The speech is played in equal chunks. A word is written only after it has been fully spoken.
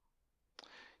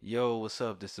Yo, what's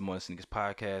up? This is the More Sneakers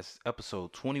Podcast,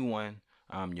 episode 21.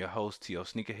 I'm your host, T.O.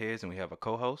 Sneakerheads, and we have a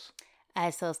co host. I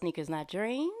sell sneakers, not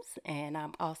dreams, and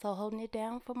I'm also holding it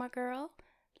down for my girl,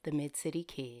 the Mid City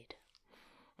Kid.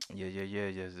 Yes,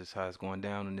 this is how it's going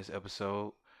down in this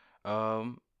episode.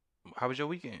 Um, how was your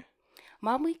weekend?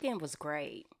 My weekend was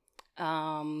great.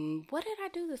 What did I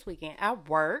do this weekend? I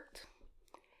worked,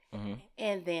 hmm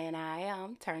and then I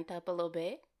turned up a little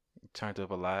bit. Turned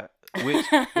up a lot,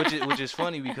 which is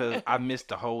funny because I missed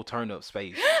the whole turn up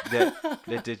space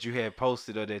that you had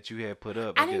posted or that you had put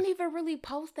up. I I guess. didn't even really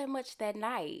post that much that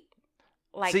night.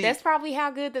 Like See, that's probably how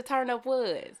good the turn up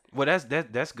was. well,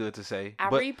 that's good to say, I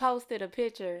but reposted a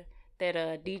picture that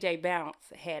DJ Bounce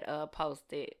had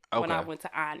posted when I okay. went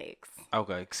to Onyx.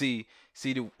 Okay.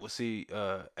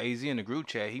 AZ in the group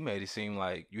chat, he made it seem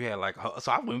like you had like,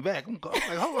 so I went back.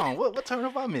 Like, hold on, what turn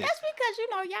up I missed? That's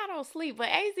because y'all don't sleep. But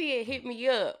AZ had hit me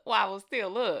up while I was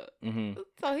still up, Mm-hmm.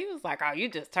 so he was like, "Oh, you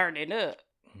just turning up."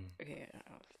 Yeah,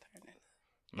 I was turning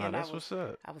up, No, and that's what's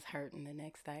up. I was hurting the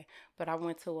next day. But I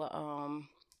went to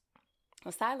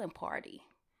a silent party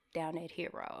down at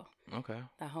Hero. Okay.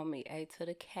 The homie A to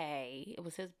the K. It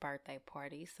was his birthday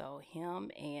party, so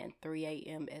him and 3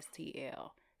 a.m.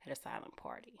 STL had a silent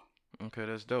party. Okay,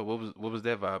 that's dope. What was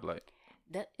that vibe like?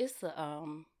 That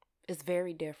it's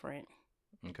very different,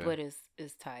 Okay. but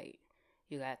it's tight.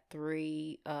 You got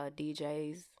three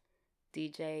DJs: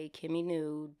 DJ Kimmy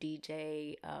New,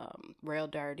 DJ Real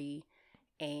Dirty,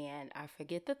 and I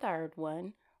forget the third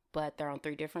one. But they're on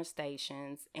three different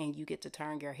stations, and you get to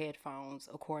turn your headphones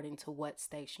according to what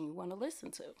station you want to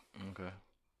listen to. Okay.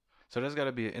 So that's got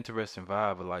to be an interesting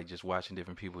vibe of like just watching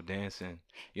different people dancing.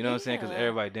 You know what I'm saying? Because Yeah,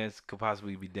 everybody dance could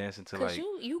possibly be dancing to cause like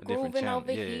you a different grooving channel.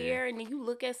 over Yeah. here, and then you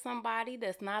look at somebody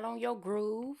that's not on your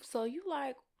groove, so you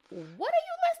like, what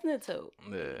are you listening to?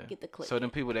 Yeah. Get the So clicking. them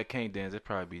people that can't dance, they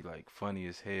probably be like funny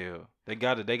as hell. They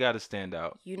gotta stand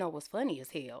out. You know what's funny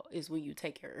as hell is when you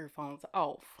take your earphones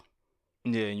off.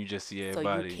 Yeah, and you just see So you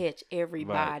everybody. catch Right.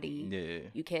 everybody. Yeah.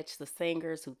 You catch the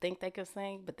singers who think they can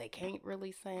sing, but they can't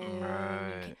really sing.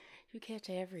 Right. You catch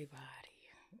everybody.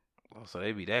 Oh, so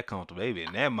they be that comfortable. They be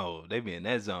in that mode. They be in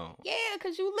that zone. Yeah,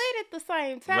 because you lit at the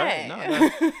same Right. No, that's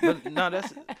time. but no,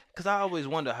 that's because I always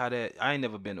wonder how that. I ain't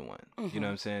never been to one. You know what hmm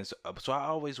I'm saying? So I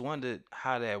always wondered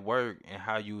how that worked and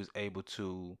how you was able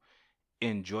to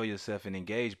enjoy yourself and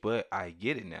engage. But I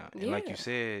get it now. And like Yeah,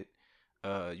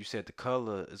 you said the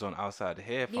color is on the outside of the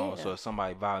headphones. yeah, So if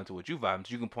somebody vibing to what you vibing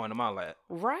to, you can point them out like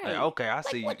right. okay, I Like,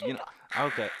 see you. what you You know,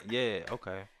 okay, yeah,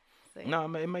 okay. doing? See, No,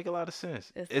 it make a lot of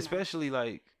sense, it's nice. especially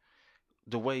like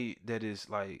the way that is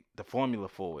like the formula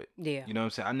for it. Yeah, You know what I'm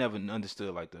saying? I never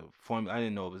understood like the formula. I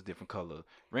didn't know it was different color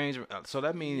range. So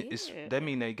that yeah,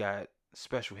 mean they got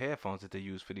special headphones that they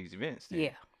use for these events. Then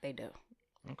yeah. They do.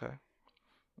 okay,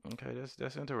 okay,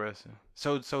 that's interesting.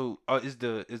 So is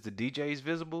the DJs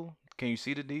visible? Can you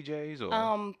see the DJs or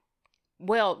Um,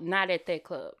 well, not at that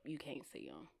club. You can't see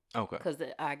them okay, because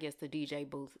I guess the DJ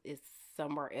booth is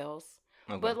somewhere else.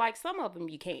 okay, But like some of them,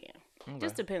 you can. okay?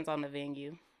 Just depends on the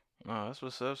venue. Oh, that's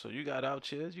what's up. So you got out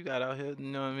here, you got out here. You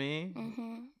know what I mean?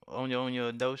 Mm-hmm. On your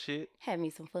adult shit. Had me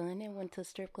some fun and went to a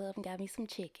strip club and got me some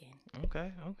chicken.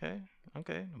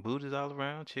 Okay. Booties all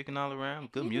around, chicken all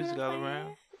around, good You know what music I'm all saying?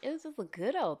 around. It was just a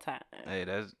good old time.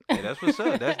 That's what's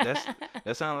up.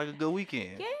 That sounds like a good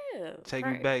weekend. Yeah,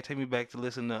 right. Take me back to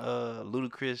listen to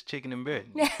Ludacris Chicken and Bread.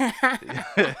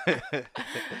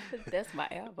 That's my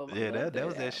album. I Yeah, love that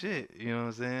was that that album. shit. You know what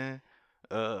I'm saying?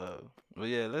 Uh, but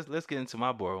yeah, let's get into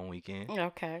my boring weekend.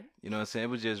 Okay. You know what I'm saying? It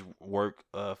was just work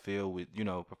filled with,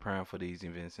 preparing for these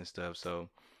events and stuff. So,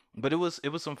 but it was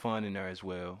some fun in there as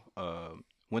well.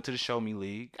 Went to the Show Me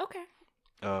League. Okay.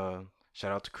 Uh,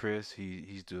 shout out to Chris.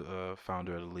 He's the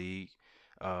founder of the league.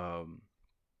 Um,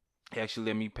 he actually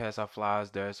let me pass out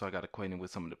flyers there, so I got acquainted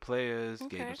with some of the players,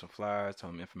 gave them Okay. some flyers,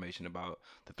 told them information about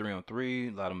the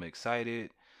 3-on-3. A lot of them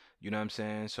excited. You know what I'm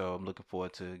saying? So I'm looking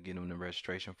forward to getting them the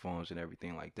registration forms and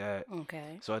everything like that.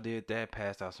 Okay. So I did that,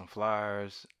 passed out some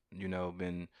flyers,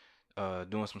 been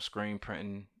doing some screen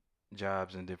printing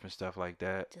jobs and different stuff like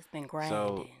that. Just been So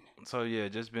grinding. so yeah,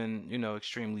 just been,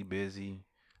 extremely busy,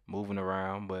 moving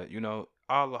around, but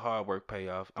all the hard work pay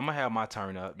off. I'm gonna have my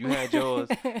turn up. You had yours,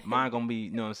 mine gonna be,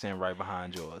 you know what I'm saying, right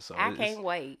behind yours. So I it's can't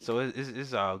wait. so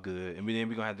it's all good. And then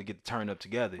we're gonna have to get the turn up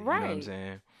together, you know what I'm Right.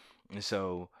 saying? And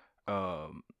so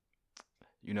um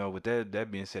with that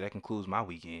being said, that concludes my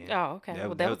weekend. Oh, okay. Well,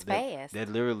 That that was that that fast. that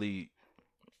literally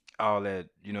all that,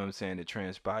 you know what I'm saying, that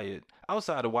transpired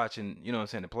outside of watching, you know what I'm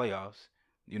saying, the playoffs.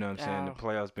 You know what I'm saying? The Oh,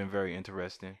 playoffs been very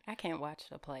interesting. I can't watch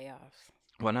the playoffs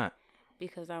Why not?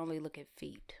 because I only look at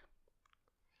feet.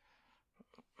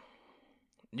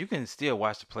 you can still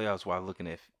watch the playoffs while looking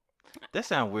at. That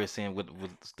sounds weird saying with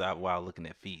stop while looking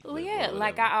at feet, Well, but yeah,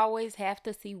 like whatever. I always have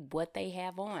to see what they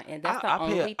have on, and that's the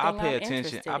only I thing pay I'm attention. I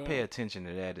interested pay in. attention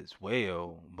to that as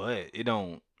well, but it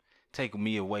don't take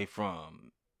me away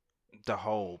from the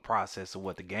whole process of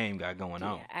what the game got going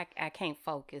on. Yeah, I can't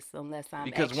focus unless I'm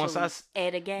Because once actually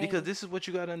at a because game. this is what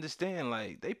you gotta understand.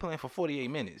 Like they playing for 48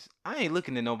 minutes. I ain't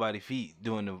looking at nobody's feet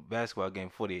doing the basketball game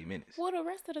 48 minutes. Well, the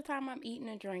rest of the time I'm eating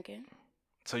and drinking.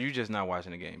 So you just not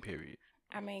watching the game. Period.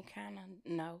 I mean, kind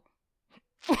of no.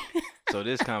 So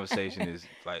this conversation is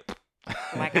like.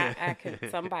 Like I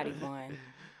could somebody won.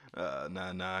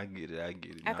 Nah, I get it. I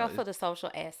get it. I go for the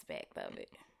social aspect of it.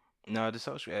 No, the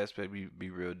social aspect be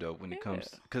real dope when it Yeah. comes,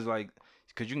 cause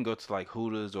you can go to like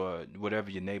Hooters or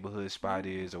whatever your neighborhood spot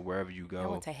Yeah. is or wherever you I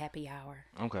go. went to happy hour.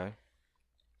 Okay.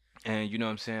 And you know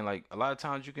what I'm saying? Like a lot of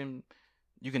times you can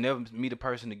never meet a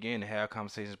person again and have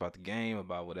conversations about the game,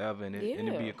 about whatever, and it'd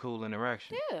be Yeah. a cool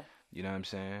interaction. Yeah. You know what I'm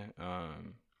saying?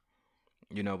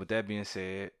 With that being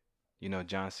said,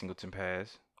 John Singleton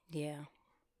passed, Yeah.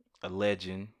 a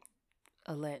legend,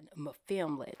 A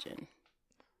film legend.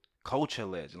 culture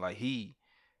legend. Like you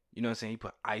know what I'm saying? He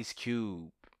put Ice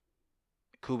Cube,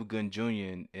 Cuba Gooding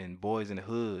Jr. in Boys in the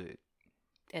Hood.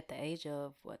 At the age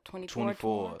of what,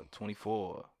 24?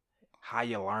 24.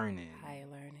 Higher Learning. Higher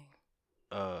learning.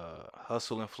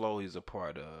 Hustle and Flow he's a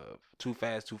part of. Too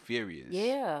Fast, Too Furious.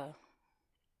 Yeah.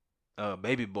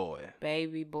 Baby Boy.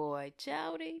 Baby boy.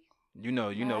 Jody. You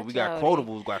know, My we got Jody.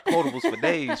 quotables for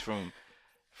days from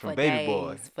For Baby days,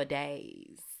 Boy. For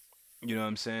days. You know what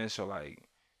I'm saying? So like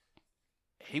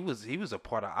he was a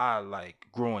part of our like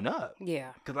growing up.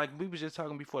 Yeah. Cause like we was just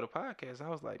talking before the podcast. I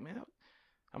was like, man,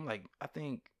 I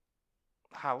think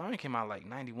High Learning came out like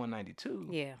 91, 92.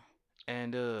 Yeah.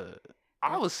 And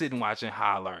I was sitting watching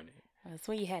High Learning. That's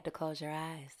when you had to close your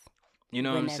eyes. You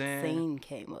know when what I'm that saying? scene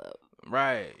came up.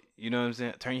 Right. You know what I'm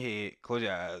saying? Turn your head, close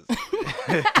your eyes.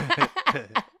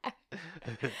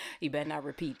 You better not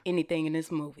repeat anything in this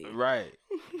movie. Right.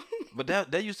 But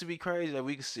that used to be crazy. Like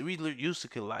we used to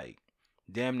could like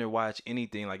damn near watch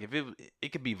anything. Like if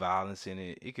it could be violence in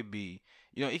it. It could be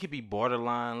it could be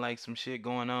borderline like some shit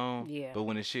going on. Yeah. But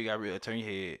when the shit got real, turn your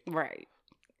head. Right.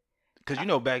 Cause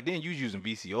back then you was using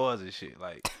VCRs and shit.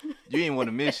 Like you didn't want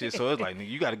to miss shit, so it's like nigga,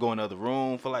 you got to go in another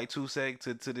room for like 2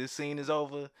 seconds till this scene is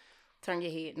over. Turn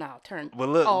your head. No, turn But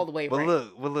look, all the way right.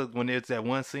 Look, when there's that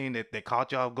one scene that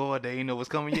caught y'all off guard, they ain't know what's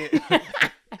coming yet.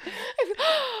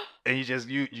 And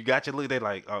you got your look. They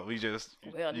like, oh, we just.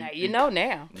 Well, now you know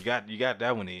now. You got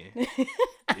that one in.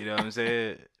 You know what I'm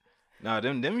saying? No,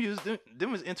 them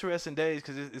was interesting days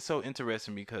because it's so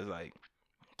interesting because like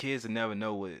kids will never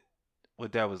know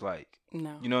what that was like.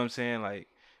 No. You know what I'm saying? Like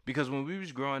because when we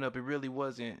was growing up, it really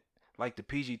wasn't like the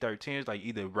PG-13s, like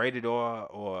either rated R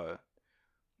or.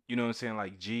 You know what I'm saying,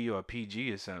 like G or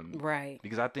PG or something. Right.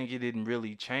 Because I think it didn't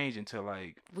really change until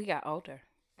like we got older.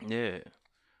 Yeah.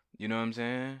 You know what I'm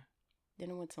saying?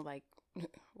 Then it went to like,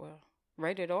 well,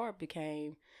 rated R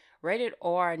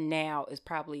now is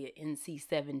probably an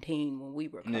NC-17 when we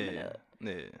were coming up.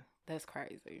 Yeah. That's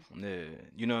crazy. Yeah.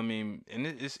 You know what I mean? And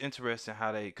it's interesting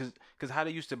how they, cause how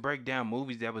they used to break down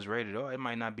movies that was rated R. It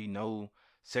might not be no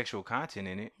sexual content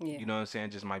in it. Yeah. You know what I'm saying?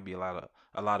 It just might be a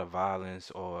lot of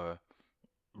violence or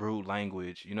rude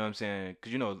language. You know what I'm saying?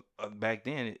 Because back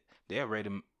then they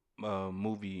rated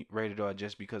movie rated R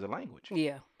just because of language.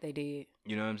 Yeah, they did.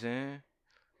 You know what I'm saying?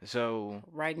 So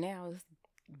right now it's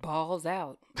balls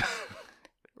out.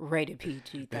 Rated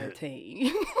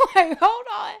PG-13. Like, hold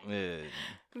on. Yeah.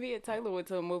 Me and Taylor went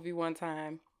to a movie one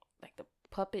time, like the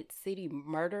Puppet City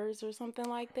Murders or something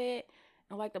like that.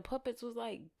 And like the puppets was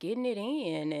like getting it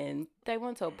in, and they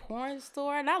went to a porn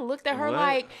store, and I looked at her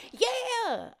like,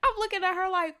 yeah. I'm looking at her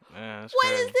like,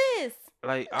 what is this?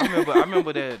 Like I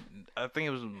remember that. I think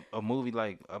it was a movie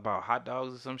like about hot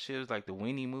dogs or some shit. It was like the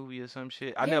Weenie movie or some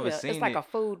shit. I never seen it. It's like a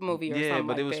food movie or something. Yeah,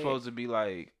 but it was that. supposed to be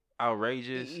like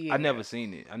outrageous. Yeah. I never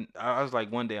seen it. I was like,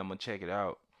 one day I'm gonna check it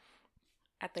out.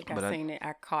 I think I seen it.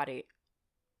 I caught it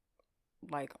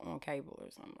like on cable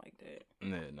or something like that.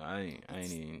 Yeah, no, I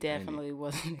ain't definitely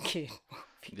wasn't a kid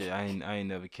movie. Yeah, I ain't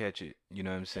never catch it. You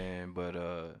know what I'm saying? But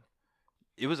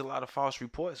it was a lot of false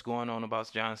reports going on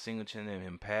about John Singleton and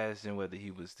him passing, whether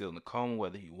he was still in the coma,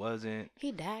 whether he wasn't.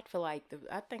 He died for I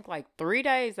think 3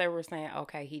 days. They were saying,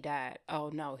 okay, he died. Oh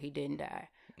no, he didn't die.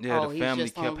 Yeah, the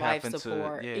family kept having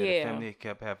to. Yeah, the family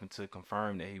kept having to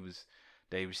confirm that he was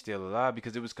still alive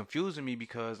because it was confusing me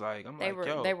because like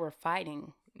they were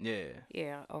fighting. Yeah.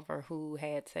 Yeah, over who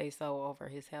had say-so over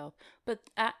his health. But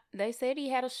they said he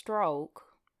had a stroke.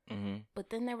 Mm-hmm. But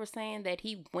then they were saying that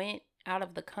he went out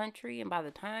of the country, and by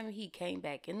the time he came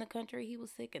back in the country, he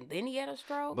was sick, and then he had a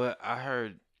stroke. But I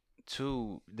heard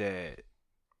too that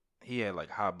he had like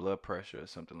high blood pressure or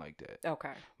something like that.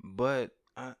 Okay. But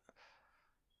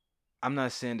I'm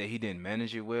not saying that he didn't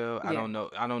manage it well. I Yeah. don't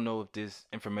know. I don't know if this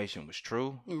information was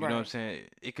true. You know what I'm Right. saying?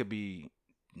 It could be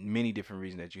many different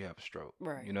reasons that you have a stroke.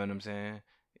 Right. You know what I'm saying?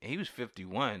 And he was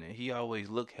 51 and he always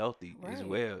looked healthy as Right.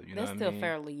 well. You know That's what still I mean?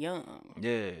 fairly young.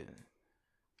 Yeah.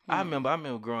 I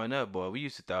remember growing up, boy, we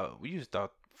used to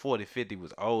thought 40, 50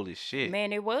 was old as shit.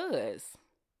 Man, it was.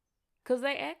 Cause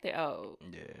they acted old.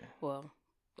 Yeah. Well,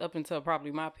 up until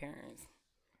probably my parents.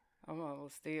 I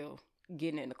was still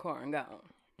getting in the car and gone.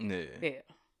 Yeah. Yeah.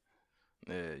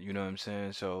 Yeah, you know what I'm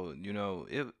saying? So, you know,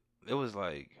 it was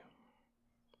like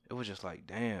it was just like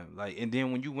damn. Like, and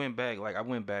then when you went back, like I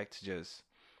went back to just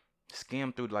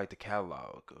skim through like the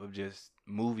catalog of just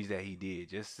movies that he did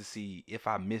just to see if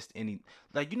I missed any,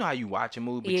 like, you know how you watch a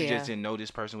movie but you Yeah. just didn't know this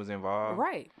person was involved.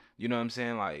 Right. You know what I'm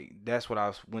saying? Like, that's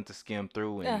what went to skim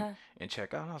through and Uh-huh.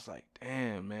 check out. And I was like,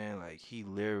 damn, man, like he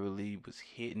literally was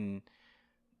hitting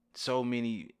so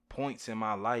many points in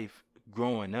my life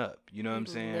growing up. You know what I'm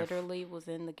saying? Literally was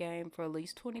in the game for at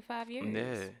least 25 years.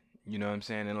 Yeah. You know what I'm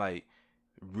saying? And like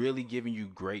really giving you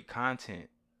great content.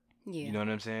 Yeah. You know what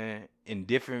I'm saying? In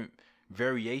different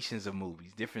variations of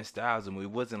movies, different styles of movies.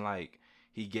 It wasn't like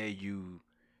he gave you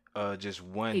just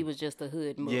one. He was just a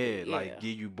hood movie. Yeah, like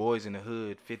give you Boys in the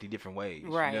Hood 50 different ways.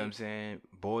 Right. You know what I'm saying?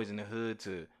 Boys in the Hood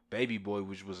to Baby Boy,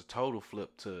 which was a total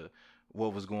flip to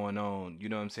what was going on. You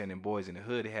know what I'm saying? In Boys in the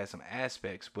Hood, it had some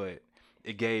aspects, but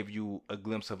it gave you a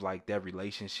glimpse of like that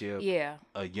relationship. Yeah.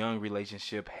 A young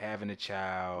relationship, having a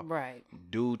child. Right.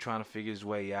 Dude trying to figure his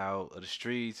way out of the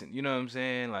streets, and you know what I'm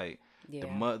saying? Like Yeah.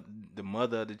 the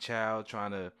mother of the child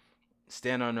trying to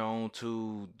stand on their own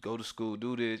too, go to school,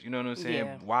 do this, you know what I'm saying?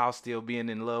 Yeah. While still being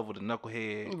in love with a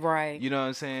knucklehead. Right. You know what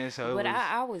I'm saying? So But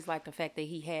I always like the fact that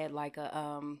he had like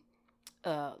an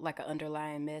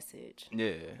underlying message.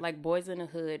 Yeah. Like Boys in the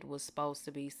Hood was supposed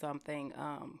to be something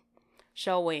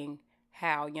showing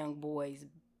how young boys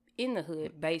in the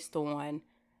hood, based on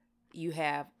you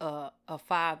have a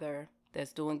father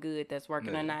that's doing good, that's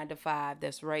working a 9-to-5,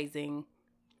 that's raising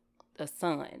a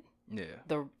son. Yeah.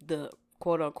 The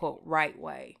quote unquote right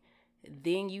way.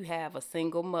 Then you have a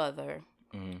single mother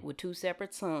with 2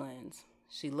 separate sons.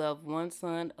 She loved one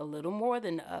son a little more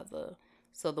than the other.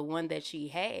 So the one that she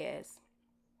has,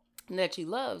 that she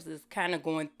loves, is kind of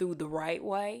going through the right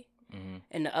way.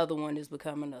 And the other one is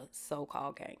becoming a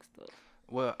so-called gangster.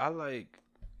 Well, I like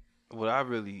what I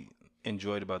really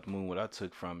enjoyed about the movie, what I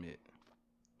took from it.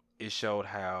 It showed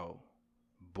how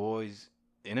boys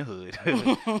in the hood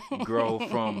grow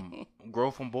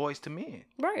from boys to men.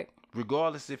 Right.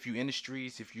 Regardless if you in the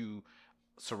streets, if you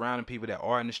surrounding people that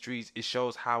are in the streets, it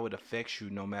shows how it affects you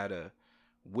no matter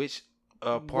which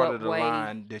part of the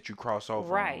line that you cross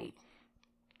over. Right.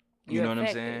 On. You know what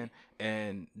I'm saying?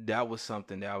 And that was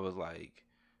something that was like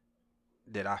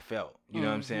that I felt. You know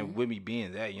what I'm saying? With me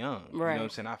being that young. Right. You know what I'm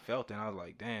saying? I felt it and I was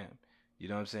like, damn. You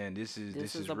know what I'm saying? This is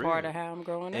a real. part of how I'm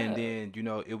growing up. And then, you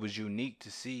know, it was unique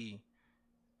to see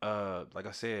like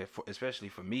I said, especially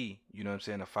for me, you know what I'm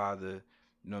saying, a father,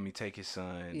 you know what I mean, take his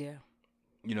son. Yeah.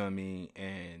 You know what I mean,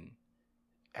 and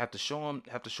have to show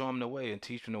him the way and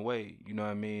teach him the way, you know what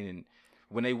I mean? And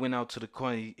when they went out to the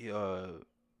corner,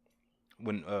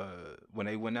 when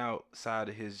they went outside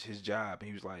of his job,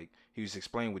 he was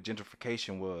explaining what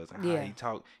gentrification was and how he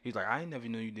talked. He was like, I ain't never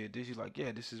knew you did this. He's like,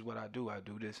 yeah, this is what I do. I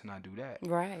do this and I do that.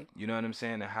 Right. You know what I'm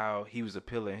saying? And how he was a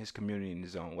pillar in his community in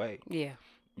his own way. Yeah.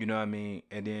 You know what I mean?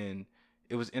 And then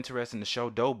it was interesting to show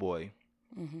Doughboy,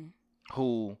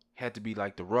 who had to be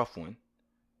like the rough one.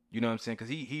 You know what I'm saying? Because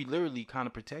he literally kind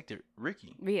of protected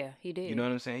Ricky. Yeah, he did. You know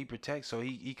what I'm saying? He protects, so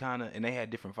he kind of, and they had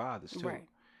different fathers too. Right.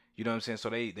 You know what I'm saying? So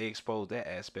they exposed that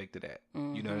aspect of that.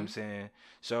 You know what I'm saying?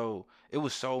 So it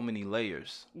was so many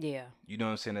layers. Yeah. You know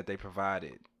what I'm saying, that they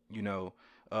provided. You know,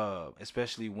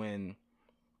 especially when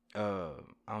I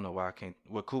don't know why I can't.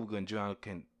 Well, Cuba Gooding Jr. I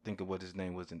can't think of what his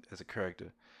name was as a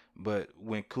character, but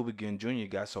when Cuba Gooding Jr.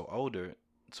 got so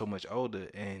much older,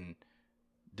 and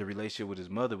the relationship with his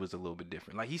mother was a little bit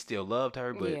different. Like, he still loved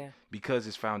her, but because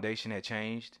his foundation had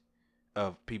changed,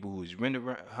 of people who was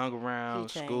hung around,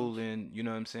 schooling, you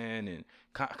know what I'm saying, and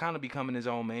kind of becoming his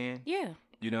own man. Yeah.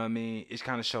 You know what I mean? It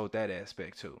kind of showed that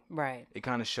aspect too. Right. It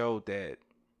kind of showed that,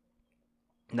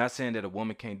 not saying that a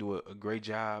woman can't do a great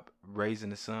job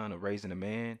raising a son or raising a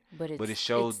man, but it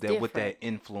shows that different. With that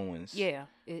influence. Yeah.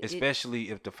 Especially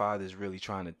if the father is really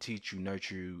trying to teach you,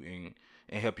 nurture you,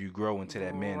 and help you grow into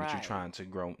that man that you're trying to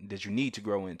grow, that you need to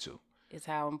grow into. is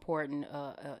how important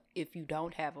if you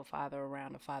don't have a father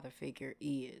around, a father figure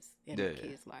is in a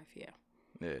kid's life. Yeah.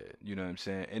 Yeah, you know what I'm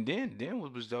saying? And then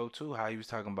what was dope too, how he was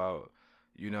talking about,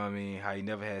 you know what I mean, how he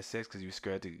never had sex because he was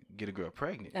scared to get a girl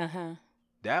pregnant. Uh-huh.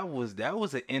 That was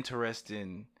an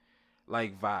interesting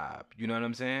like vibe. You know what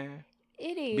I'm saying?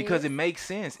 It is. Because it makes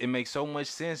sense. It makes so much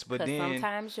sense. But then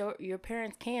sometimes your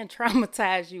parents can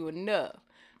traumatize you enough.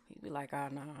 You be like, oh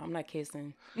no, I'm not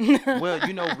kissing. well,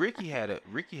 you know, Ricky had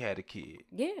a kid.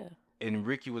 Yeah. And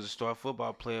Ricky was a star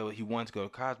football player. He wanted to go to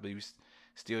college, but he was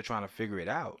still trying to figure it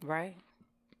out. Right.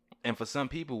 And for some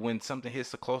people, when something hits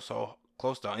so close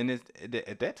to, and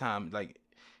at that time, like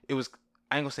it was,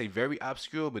 I ain't gonna say very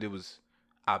obscure, but it was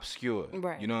obscure.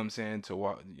 Right. You know what I'm saying? To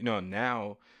walk, you know,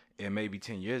 now and maybe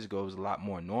 10 years ago it was a lot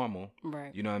more normal.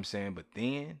 Right. You know what I'm saying? But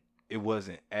then it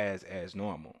wasn't as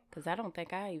normal. Because I don't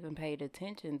think I even paid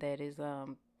attention that his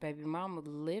baby mama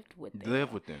lived with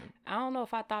them. I don't know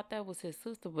if I thought that was his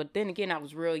sister, but then again, I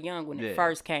was real young when it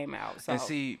first came out. So. And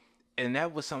see, and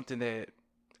that was something that,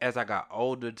 as I got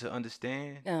older to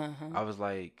understand, I was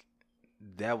like,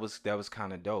 that was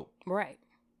kind of dope. Right.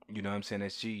 You know what I'm saying?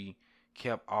 That she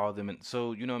kept all them.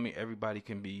 So, you know what I mean? Everybody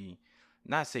can be,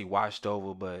 not say washed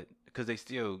over, but because they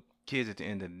still kids at the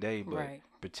end of the day, but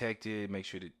protected, make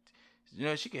sure that, you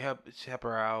know, she could help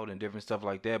her out and different stuff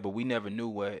like that. But we never knew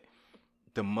what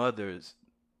the mother's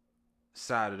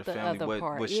side of the family,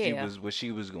 what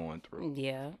she was going through.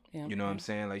 Yeah. You know what I'm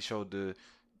saying? Like, showed the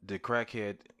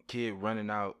crackhead kid running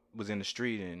out was in the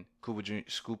street and Cuba Jr.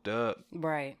 scooped her up.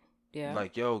 Right. Yeah.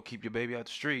 Like, yo, keep your baby out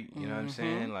the street. You know what I'm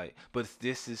saying? Like, but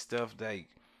this is stuff like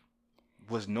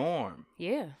was norm.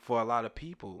 Yeah. For a lot of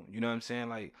people. You know what I'm saying?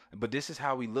 Like, but this is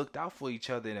how we looked out for each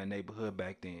other in that neighborhood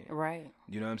back then. Right.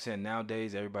 You know what I'm saying?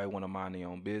 Nowadays, everybody want to mind their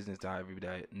own business.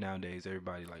 Nowadays,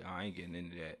 everybody like, oh, I ain't getting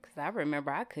into that. Because I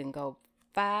remember I couldn't go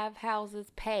 5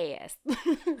 houses past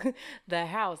the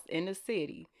house in the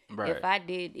city. Right. If I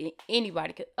did,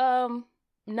 anybody could.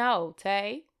 No,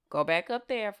 Tay, go back up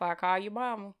there if I call your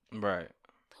mama. Right.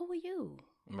 Who are you?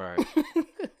 Right.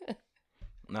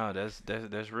 No,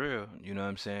 that's real. You know what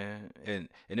I'm saying? And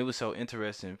it was so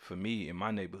interesting for me in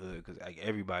my neighborhood because like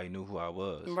everybody knew who I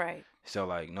was. Right. So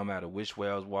like no matter which way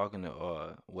I was walking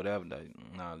or whatever, like,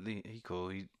 nah, he cool.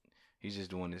 He's just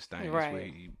doing this thing. Right. This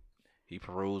way he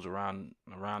peruse around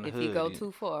the hood. If you go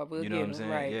too far, we'll you know get what I'm saying?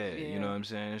 Right. Yeah, you know what I'm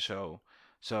saying?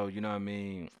 So you know what I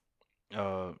mean?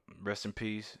 Rest in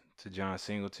peace to John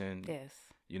Singleton. Yes.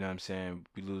 You know what I'm saying?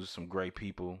 We lose some great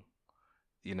people.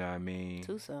 You know what I mean?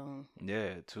 Too soon.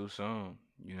 Yeah, too soon.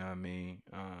 You know what I mean?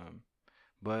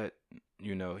 But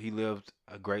you know, he lived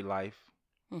a great life.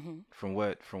 Mm-hmm. From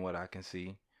what I can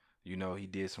see. You know, he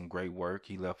did some great work.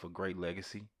 He left a great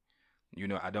legacy. You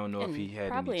know, I don't know if he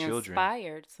had any children. Probably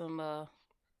inspired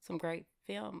some great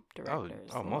film directors.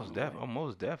 Oh, most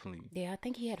definitely. Yeah, I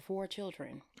think he had 4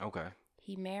 children. Okay.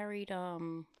 He married I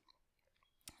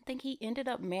think he ended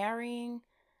up marrying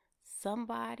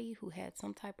somebody who had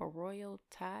some type of royal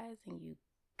ties in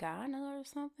Uganda or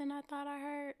something, I thought I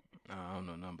heard. I don't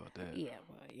know nothing about that. Yeah,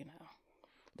 well, you know.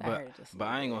 But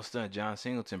I ain't gonna stunt. John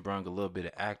Singleton brought a little bit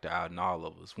of actor out in all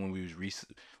of us when we was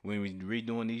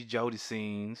redoing these Jody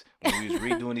scenes, when we was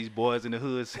redoing these Boys in the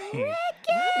Hood scenes.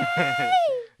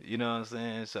 You know what I'm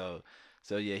saying?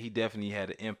 So yeah, he definitely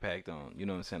had an impact on, you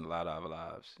know what I'm saying, a lot of our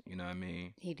lives. You know what I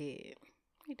mean? He did.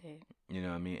 You know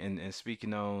what I mean? And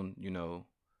speaking on, you know,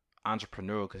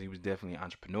 entrepreneur, because he was definitely an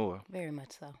entrepreneur. Very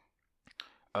much so.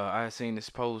 I had seen this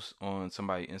post on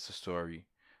somebody's Insta story.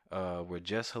 Where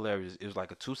Just Hilarious, it was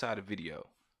like a 2-sided video.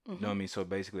 You know what I mean? So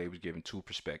basically, it was giving 2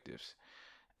 perspectives.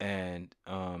 And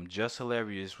Just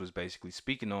Hilarious was basically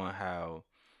speaking on how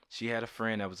she had a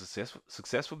friend that was a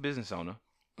successful business owner.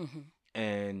 Mm-hmm.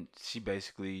 And she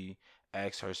basically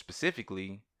asked her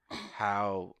specifically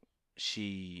how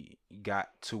she got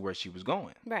to where she was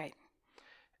going. Right.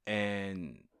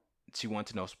 And she wanted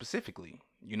to know specifically.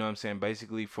 You know what I'm saying?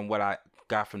 Basically, from what I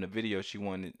got from the video, she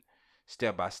wanted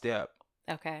step by step.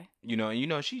 Okay. You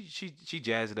know, she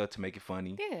jazzed it up to make it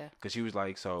funny. Yeah. Because she was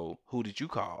like, so who did you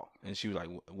call? And she was like,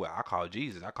 well, I called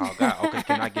Jesus. I called God. Okay,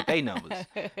 can I get their numbers?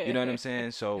 You know what I'm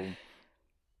saying? So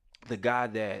the guy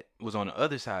that was on the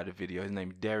other side of the video, his name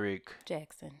is Derek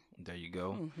Jackson. There you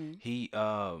go.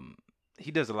 Mm-hmm.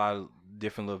 He does a lot of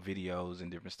different little videos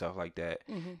and different stuff like that.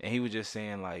 Mm-hmm. And he was just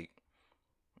saying like,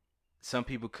 some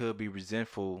people could be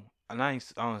resentful. And I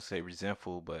don't say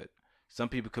resentful, but some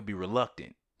people could be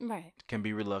reluctant. Right. Can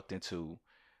be reluctant to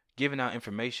giving out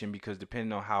information because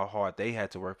depending on how hard they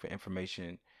had to work for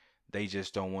information, they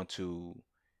just don't want to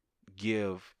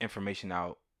give information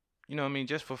out, you know what I mean,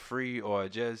 just for free or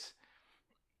just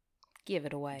give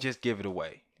it away. Just give it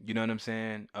away. You know what I'm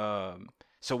saying?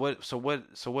 So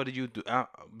what did you do?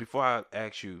 Before I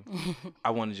ask you, I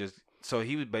want to just. So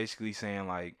he was basically saying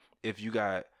like, if you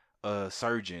got a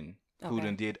surgeon who Okay.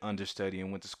 done did understudy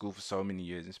and went to school for so many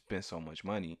years and spent so much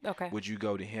money, Okay. would you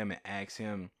go to him and ask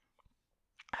him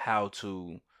how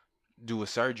to do a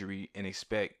surgery and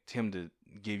expect him to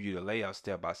give you the layout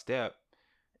step by step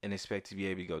and expect to be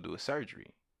able to go do a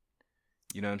surgery?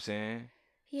 You know what I'm saying?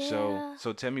 So Yeah.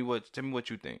 so tell me what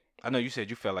you think. I know you said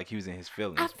you felt like he was in his I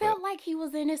feelings, but felt like he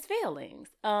was in his feelings.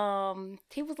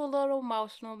 He was a little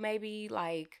emotional. Maybe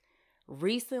like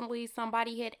recently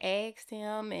somebody had asked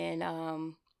him,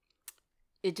 and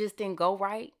it just didn't go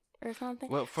right or something.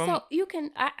 well, So from you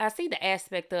can, I see the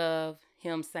aspect of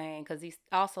him saying, because he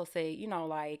also said,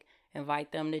 like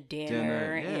invite them to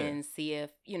dinner, dinner yeah. and see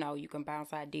if you can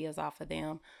bounce ideas off of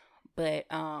them. But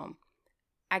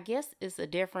I guess it's a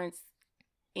difference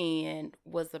in,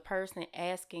 was the person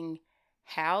asking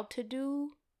how to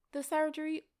do the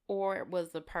surgery, or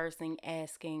was the person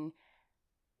asking,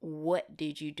 what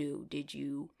did you do? Did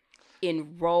you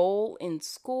enroll in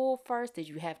school first? Did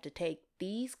you have to take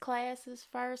these classes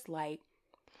first? Like,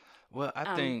 Well, I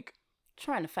I'm think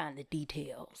trying to find the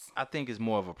details. I think it's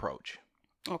more of approach.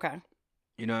 Okay.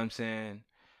 You know what I'm saying?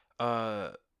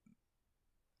 Uh,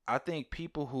 I think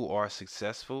people who are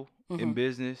successful in Mhm.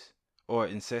 business or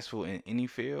successful in any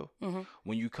field, Mhm.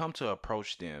 when you come to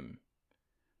approach them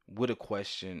with a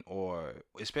question, or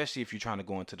especially if you're trying to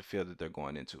go into the field that they're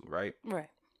going into, right? Right.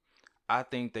 I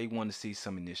think they want to see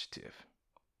some initiative.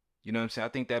 You know what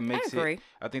I'm saying? I agree.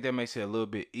 I think that makes it a little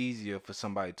bit easier for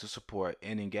somebody to support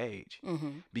and engage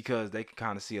Mhm. because they can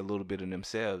kind of see a little bit of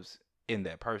themselves in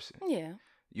that person. Yeah.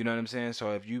 You know what I'm saying?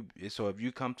 So if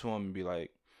you come to them and be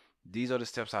like, these are the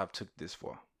steps I've took this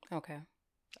for. Okay.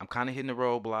 I'm kind of hitting the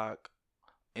roadblock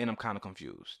and I'm kind of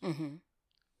confused. Mhm.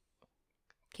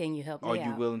 Can you help Are me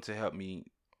you out? willing to help me,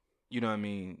 you know what I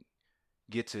mean,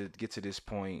 get to this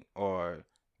point, or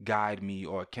guide me,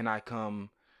 or can I come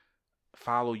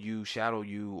follow you, shadow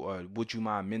you, or would you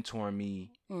mind mentoring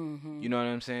me? You Mhm. know what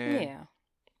I'm saying? Yeah.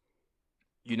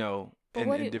 But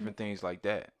And different things like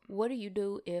that. what do you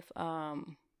do if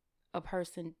a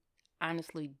person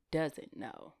honestly doesn't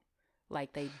know?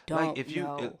 Like they Like don't if you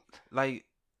know. like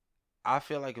I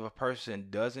feel like if a person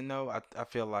doesn't know, I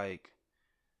feel like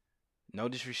no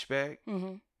disrespect,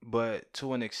 Mhm. but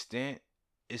to an extent,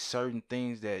 it's certain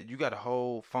things that you got a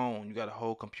whole phone, you got a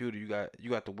whole computer, you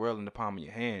got the world in the palm of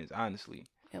your hands, honestly.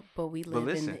 Yeah, but we But live in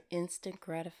listen, the instant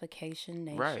gratification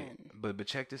right? nation. But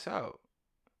check this out.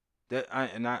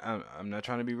 I'm not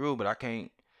trying to be rude, but I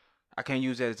can't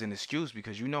use that as an excuse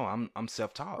because I'm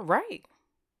self-taught. Right.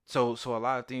 So a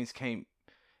lot of things came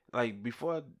like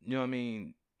before, you know what I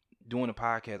mean, doing a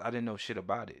podcast, I didn't know shit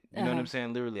about it. You know what Uh-huh. I'm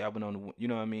saying? Literally, I went on, you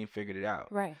know what I mean, figured it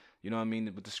out. Right. You know what I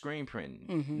mean? With the screen printing,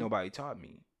 Mhm. nobody taught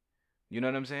me. You know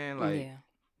what I'm saying? Like Yeah.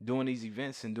 doing these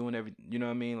events and doing you know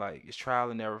what I mean? Like it's trial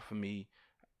and error for me.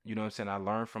 You know what I'm saying? I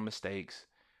learn from mistakes.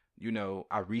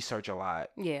 I research a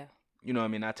lot. Yeah. You know what I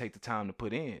mean? I take the time to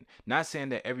put in. Not saying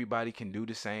that everybody can do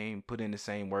the same, put in the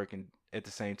same work and at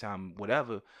the same time,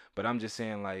 whatever. But I'm just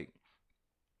saying, like,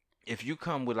 if you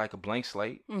come with like a blank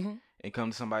slate Mhm. and come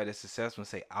to somebody that's successful and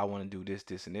say, I want to do this,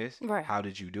 this, and this, Right. how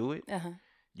did you do it? Uh-huh.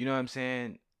 You know what I'm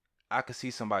saying? I could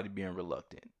see somebody being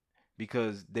reluctant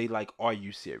because they like, are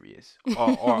you serious?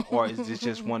 Or is this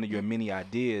just one of your many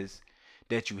ideas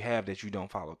that you have that you don't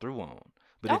follow through on?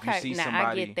 But if you Okay, see now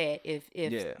I get somebody, that. If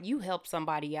yeah, you help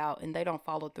somebody out and they don't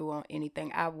follow through on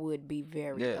anything, I would be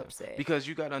very yeah, upset. because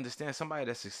you got to understand somebody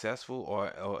that's successful or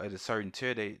at a certain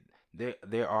tier,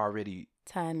 they're already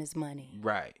Time is money.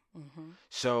 right. Mhm.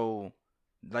 So,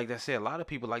 like I said, a lot of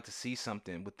people like to see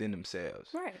something within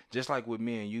themselves. Right. Just like with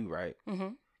me and you, right?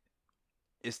 Mhm.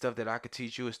 It's stuff that I could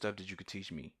teach you, it's stuff that you could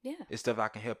teach me. Yeah. It's stuff I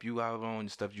can help you out on,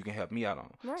 it's stuff you can help me out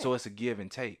on. Right. So it's a give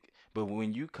and take. But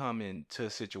when you come into a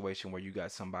situation where you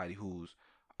got somebody who's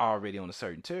already on a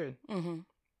certain tier, Mhm.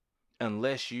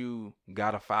 unless you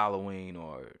got a following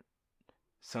or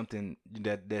something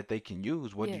that they can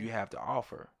use, what do Yeah. you have to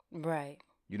offer? Right.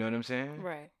 You know what I'm saying?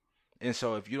 Right. And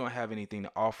so if you don't have anything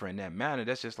to offer in that manner,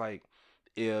 that's just like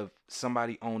if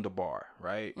somebody owned a bar,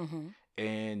 right? Mhm.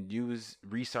 And you was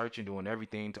researching, doing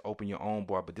everything to open your own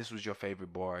bar, but this was your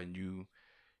favorite bar and you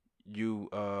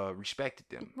respected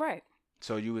them. Right.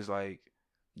 So you was like,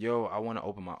 yo, I want to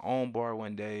open my own bar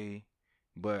one day,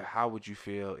 but how would you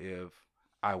feel if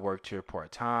I worked here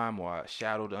part time or I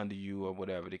shadowed under you or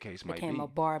whatever the case might Became a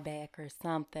be? bar back or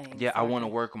something. Yeah, I want to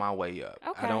Something. work my way up. I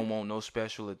Okay. don't want no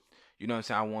special, you know what I'm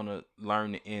saying? I want to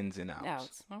learn the ins and outs.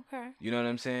 Outs. Okay. You know what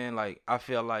I'm saying? Like I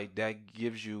feel like that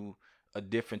gives you a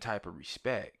different type of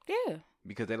respect Yeah,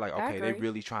 because they're like, I okay, they agree.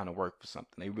 really trying to work for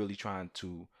something. They really trying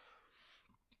to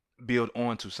build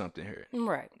onto something here.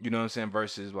 Right. You know what I'm saying?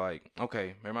 Versus like,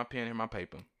 okay, here my pen, here my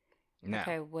paper. Now,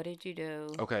 Okay, what did you do?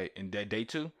 okay, and that day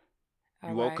 2, All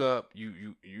you woke right. up,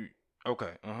 you,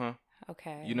 okay, you know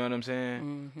Okay. what I'm saying?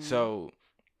 Mm-hmm. So,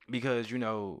 because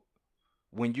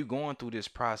when you going through this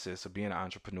process of being an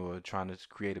entrepreneur, trying to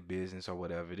create a business or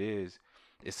whatever it is,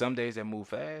 it's some days that move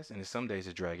fast and it's some days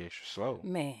that drag extra slow.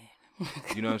 Man.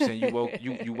 You know what I'm saying?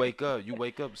 You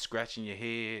wake up scratching your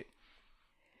head,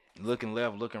 looking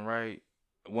left, looking right,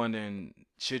 wondering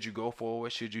should you go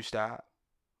forward, should you stop?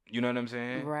 You know what I'm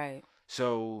saying? Right.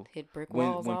 So Hit brick when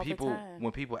walls when all the people time.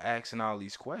 when people asking all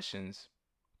these questions,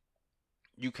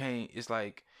 you can't. It's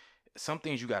like some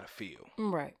things you gotta feel.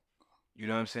 Right. You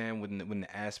know what I'm saying? When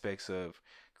the aspects of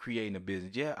creating a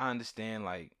business, yeah, I understand.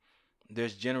 Like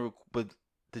there's general, but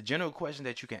the general question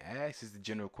that you can ask is the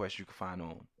general question you can find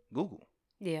on Google.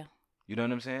 Yeah. You know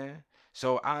what I'm saying?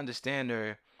 So I understand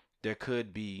there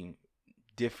could be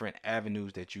different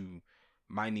avenues that you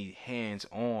might need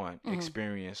hands-on Mm-hmm.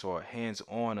 experience or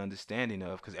hands-on understanding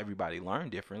of because everybody learn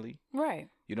differently. Right.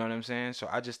 You know what I'm saying? So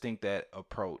I just think that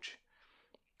approach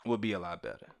would be a lot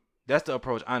better. That's the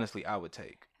approach, honestly, I would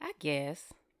take. I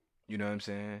guess. You know what I'm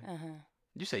saying? Uh-huh.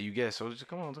 You say you guess, so just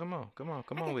come I on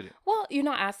guess. with it. Well,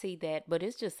 I see that, but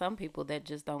it's just some people that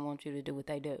just don't want you to do what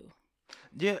they do.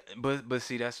 Yeah, but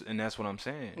see that's what I'm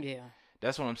saying. Yeah.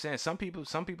 That's what I'm saying. Some people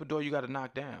door you got to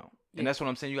knock down, and Yeah. that's what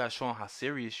I'm saying. You got to show them how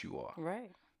serious you are.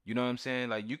 Right. You know what I'm saying?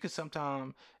 Like you can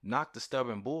sometimes knock the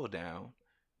stubborn bull down.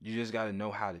 You just got to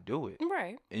know how to do it,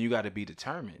 Right. and you got to be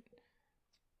determined.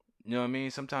 You know what I mean?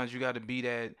 Sometimes you got to be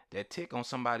that tick on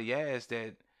somebody's ass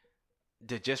that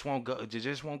just won't go And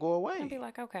be away.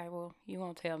 like, okay, well, you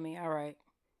won't tell me. All right.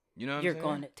 You know what I'm You're saying?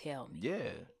 going to tell me. Yeah.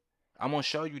 I'm gonna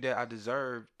show you that I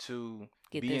deserve to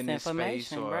Get be this in this space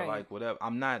information. or Right. like whatever.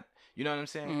 I'm not, you know what I'm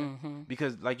saying? Mm-hmm.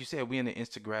 Because like you said, we in the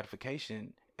instant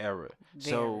gratification era.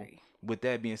 So Very. with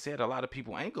that being said, a lot of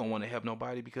people ain't gonna want to help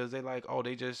nobody because they like, oh,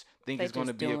 they just think They it's gonna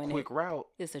just be a doing it. quick route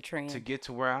It's a to trend. get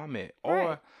to where I'm at.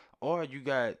 Right. Or you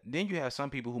have some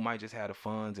people who might just have the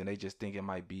funds and they just think it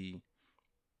might be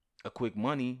a quick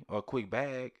money or a quick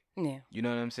bag. Yeah. You know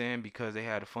what I'm saying? Because they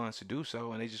have the funds to do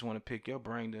so and they just want to pick your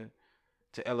brain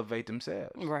to elevate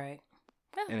themselves Right.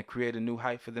 Yeah. and create a new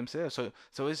height for themselves.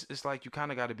 So it's like you kind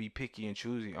of got to be picky and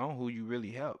choosy on who you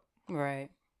really help. Right.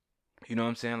 You know what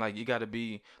I'm saying? Like you got to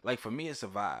be like for me, it's a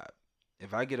vibe.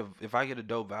 If I get a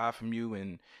dope vibe from you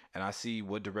and I see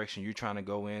what direction you're trying to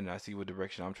go in, and I see what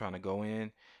direction I'm trying to go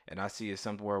in, and I see it's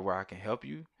somewhere where I can help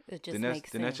you, It then just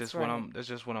makes sense. that's just Right.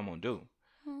 what I'm gonna do.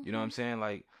 You know what I'm Mm-hmm. saying?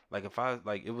 Like if I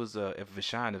like it was if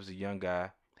Vashawn, it was a young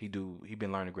guy, he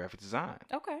been learning graphic design,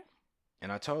 Okay.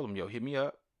 and I told him, yo, hit me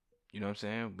up. You know what I'm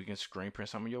saying? We can screen print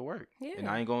some of your work. And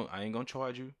Yeah. I ain't gonna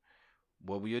charge you.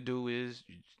 What we'll do is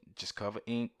you just cover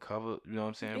ink, you know what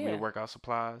I'm saying? We'll Yeah. work out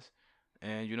supplies.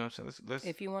 And you know what I'm saying? Let's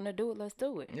If you want to do it, let's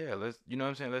do it. yeah, you know what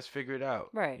I'm saying? Let's figure it out.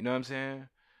 Right. You know what I'm saying?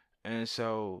 And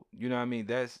so, you know what I mean?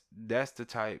 That's the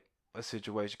type of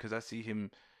situation cuz I see him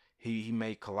he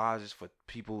made collages for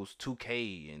people's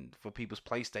 2K and for people's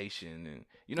PlayStation and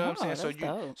you know what I'm Oh, saying? that's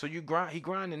dope. So you grind he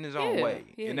grind in his own Yeah.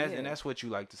 way. Yeah. And Yeah. that's what you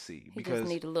like to see He just because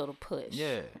need a little push.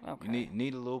 yeah, Okay. you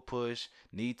need a little push.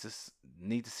 Need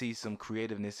to see some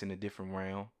creativeness in a different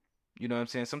realm. You know what I'm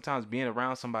saying? Sometimes being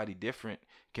around somebody different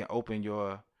can open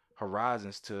your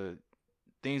horizons to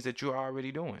things that you're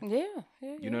already doing. Yeah.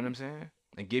 Yeah. You know what I'm saying?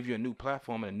 And give you a new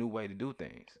platform and a new way to do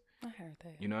things. I heard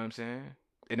that. You know what I'm saying?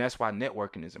 And that's why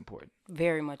networking is important.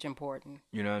 Very much important.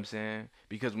 You know what I'm saying?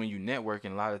 Because when you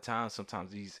networking, a lot of times,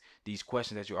 sometimes these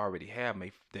questions that you already have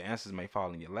the answers may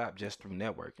fall in your lap just through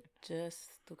networking.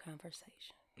 Just through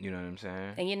conversation. You know what I'm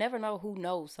saying? And you never know who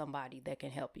knows somebody that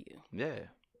can help you. Yeah.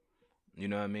 You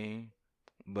know what I mean?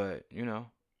 But,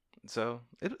 so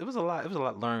it was a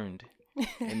lot learned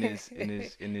in this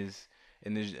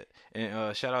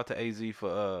and shout out to AZ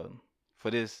for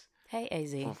this Hey,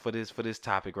 AZ. for this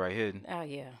topic right here. Oh,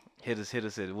 yeah. Hit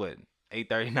us at what?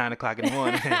 8:30, 9 o'clock in the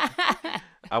morning.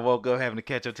 I woke up having to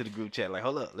catch up to the group chat. Like,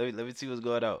 hold up, let me see what's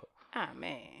going on. Ah,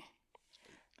 man.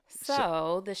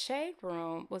 So the shade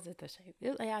room, was it the shade?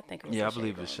 Yeah, I think it was. Yeah, the I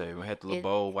believe shade it's room. shade room. It had the little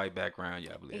bold white background.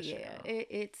 Yeah, I believe it's shade Yeah, room.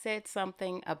 it said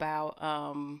something about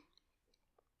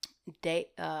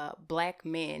black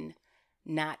men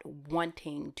not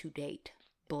wanting to date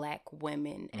black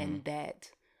women, and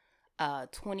that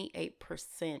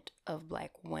 28% of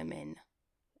black women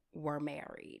were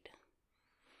married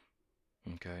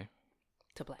Okay.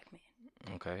 to black men.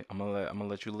 Okay, I'm gonna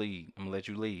let you lead. I'm gonna let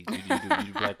you lead.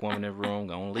 You the black woman in the room,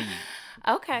 gonna lead.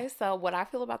 Okay, so what I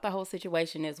feel about the whole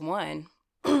situation is one,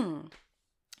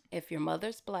 if your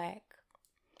mother's black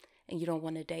and you don't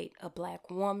want to date a black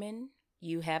woman,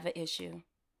 you have an issue.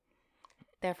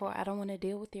 Therefore, I don't want to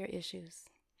deal with your issues.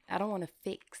 I don't want to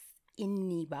fix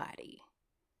anybody.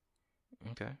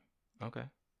 Okay, okay.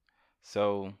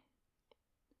 So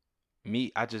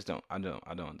me, I just I don't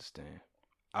understand.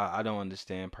 I don't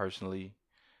understand personally.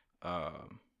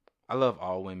 Um, I love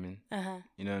all women. Uh huh.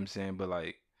 You know what I'm saying? But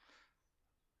like,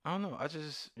 I don't know. I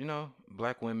just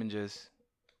black women just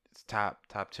it's top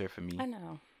tier for I me.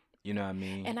 know. You know what I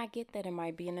mean? And I get that it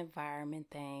might be an environment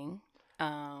thing.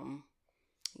 Um,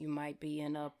 you might be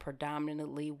in a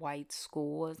predominantly white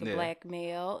school as a Yeah. black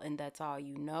male, and that's all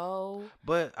you know.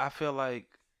 But I feel like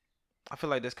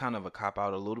that's kind of a cop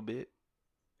out a little bit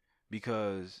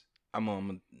because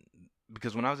I'm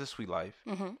because when I was at Sweet Life,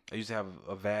 Mm-hmm. I used to have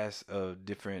a vast of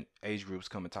different age groups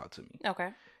come and talk to me. Okay.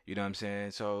 You know what I'm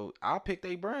saying? So I pick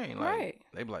their brain. Like Right.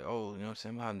 they be like, oh, you know what I'm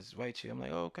saying? I'm this white chick. I'm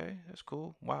like, oh, okay, that's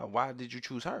cool. Why did you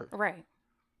choose her? Right.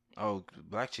 Oh,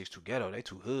 black chicks too ghetto. They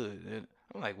too hood. And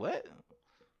I'm like, what?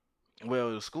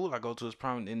 Well, the school I go to is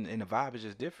probably in the vibe is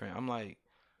just different. I'm like,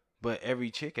 but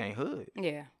every chick ain't hood.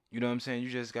 Yeah. You know what I'm saying? You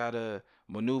just gotta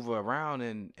maneuver around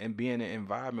and be in an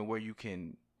environment where you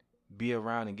can be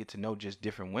around and get to know just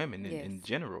different women Yes. in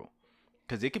general.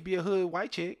 Cause it could be a hood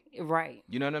white chick. Right.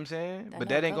 You know what I'm saying? I But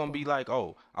know a that ain't gonna couple. be like,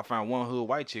 oh, I found one hood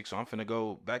white chick, so I'm finna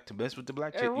go back to mess with the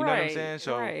black chick. You know what I'm Right. saying?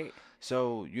 So, Right.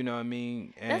 so you know what I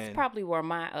mean? That's And probably where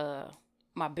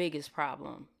my biggest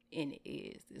problem in it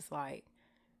is. It's like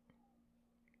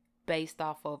based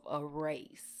off of a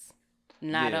race,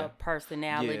 not yeah, a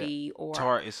personality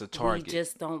or it's a we target.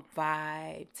 just don't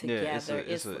vibe Yeah, together.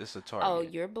 it's a Oh,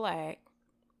 target. you're black.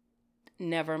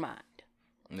 Never mind.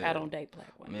 I Yeah, don't date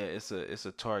black women. yeah, it's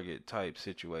a target type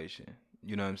situation.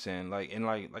 You know what I'm saying? Like and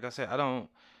like I said, I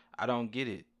don't get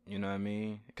it. You know what I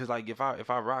mean? Cause like if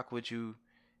I rock with you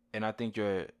and I think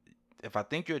you're if I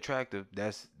think you're attractive,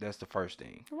 that's the first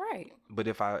thing. Right. But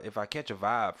if I catch a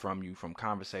vibe from you from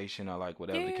conversation or like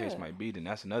whatever the case Yeah. might be, then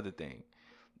that's another thing.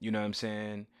 You know what I'm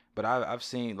saying? But I've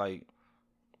seen like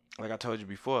I told you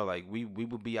before, like we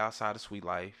would be outside of Sweet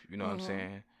Life. You know what I'm Mm-hmm.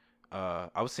 saying?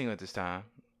 I was single at this time.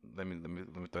 Let me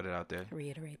throw that out there.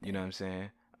 Reiterate You know what that. I'm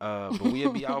saying? But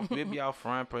we'd be out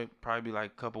front, probably be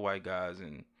like a couple white guys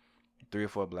and 3 or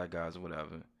 4 black guys or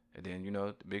whatever. And then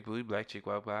the big booty black chick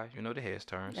walk by. The heads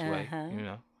turn, Uh sway.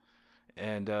 huh.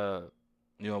 And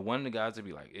one of the guys would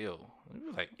be like, "Ill." He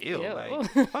was like, "Ill."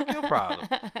 Like, Ew. fuck your problem.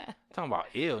 Talking about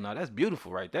ill. Now that's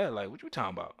beautiful right there. Like, what you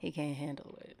talking about? He can't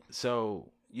handle it. So,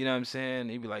 you know what I'm saying?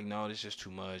 He'd be like, no, this is just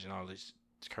too much and all this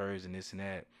curves and this and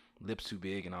that. Lips too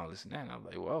big and all this and that. And I'm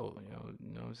like, whoa, you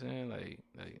know what I'm saying? Like,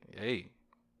 hey,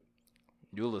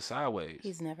 you a little sideways.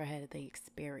 He's never had the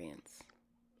experience.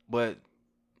 But,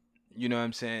 you know what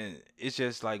I'm saying? It's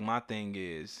just like my thing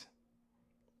is,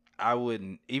 I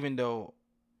wouldn't, even though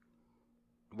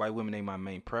white women ain't my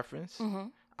main preference, Mm-hmm.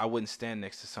 I wouldn't stand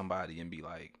next to somebody and be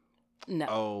like, No.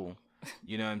 oh,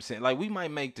 you know what I'm saying? Like, we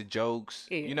might make the jokes,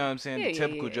 Yeah. you know what I'm saying? Yeah, The yeah,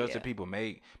 typical yeah, jokes yeah. that people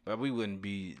make, but we wouldn't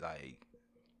be like,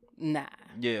 Nah.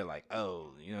 yeah, like,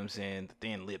 oh, you know what I'm saying? The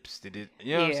thin lips, did it?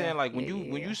 You know what I'm Yeah. saying? Like, Yeah, yeah,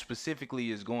 when yeah. you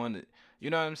specifically is going to, you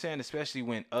know what I'm saying? Especially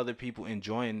when other people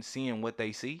enjoying seeing what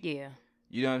they see, Yeah.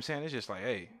 you know what I'm saying? It's just like,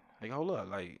 hey, like, hold up,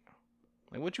 like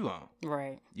what you on?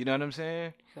 Right. You know what I'm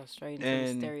saying? Go straight into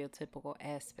And the stereotypical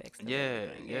aspects of yeah,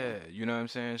 everything. yeah, you know what I'm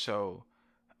saying? So,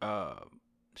 uh,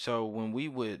 so when we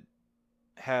would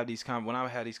have when I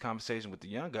would have these conversations with the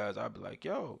young guys, I'd be like,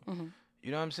 yo, Mm-hmm.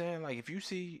 you know what I'm saying? Like, if you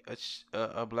see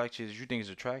a black chick that you think is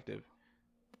attractive,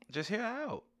 just hear her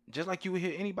out. Just like you would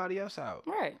hear anybody else out.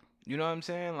 Right. You know what I'm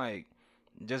saying? Like,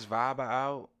 just vibe her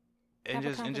out and Have a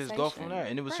just go from conversation. there.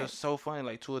 And it was Right. just so funny.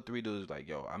 Like 2 or 3 dudes like,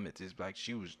 yo, I met this black.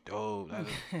 She was dope.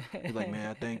 He's like, man,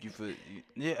 I thank you for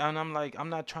yeah. And I'm like, I'm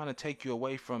not trying to take you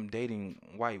away from dating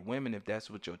white women if that's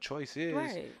what your choice is.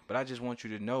 Right. But I just want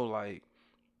you to know, like,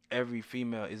 every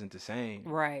female isn't the same.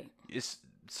 Right. It's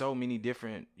so many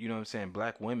different, you know what I'm saying,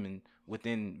 black women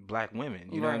within black women.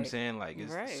 You know what I'm Right. saying? Like,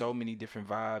 it's Right. so many different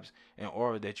vibes and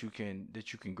aura that you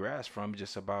can grasp from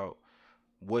just about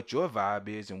what your vibe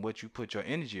is and what you put your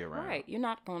energy around. Right. You're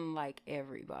not gonna like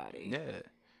everybody. Yeah.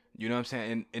 You know what I'm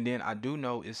saying? And then I do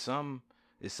know it's some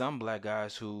black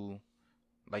guys who,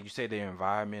 like you say, their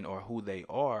environment or who they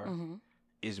are Mm-hmm.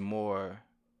 is more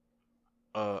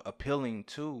appealing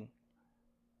to,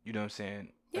 you know what I'm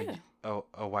saying, Yeah.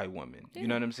 a white woman. Yeah. You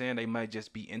know what I'm saying? They might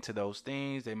just be into those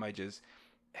things. They might just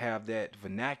have that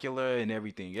vernacular and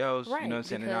everything else. Right. You know what I'm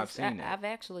saying? And I've Because seen that. I've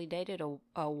actually dated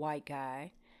a white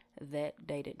guy that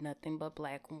dated nothing but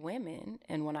black women.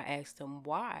 And when I asked him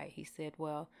why, he said,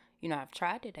 well, I've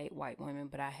tried to date white women,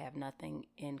 but I have nothing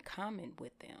in common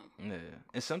with them. Yeah.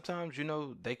 And sometimes,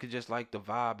 they could just like the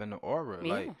vibe and the aura.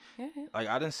 Yeah, yeah, yeah. Like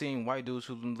I done seen white dudes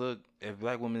who look at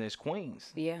black women as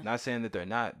queens. Yeah. Not saying that they're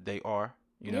not, they are.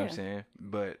 You know what I'm Yeah. saying?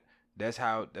 But that's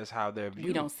how they're viewed.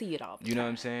 We don't see it all the You know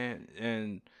what time. I'm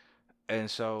saying? And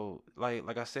so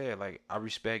like I said, like I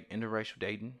respect interracial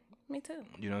dating. Me too.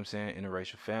 You know what I'm saying?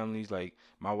 Interracial families. Like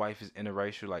my wife is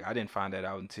interracial. Like I didn't find that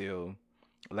out until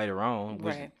later on,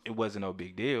 which Right. it wasn't no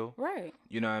big deal. Right.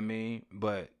 You know what I mean?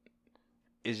 But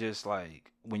it's just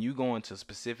like when you going to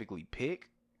specifically pick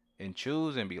and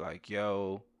choose and be like,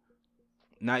 yo,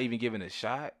 not even giving a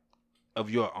shot of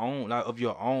your own, like of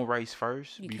your own race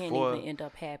first You before, can't even end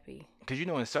up happy. because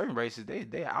in certain races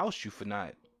they oust you for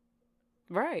not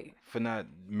Right.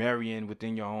 marrying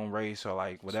within your own race or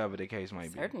like whatever the case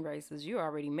might be. Certain races, you're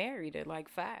already married at like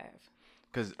 5.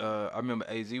 Because I remember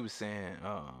AZ was saying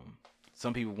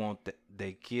some people want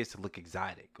their kids to look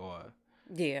exotic or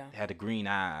Yeah. had the green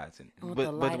eyes and With but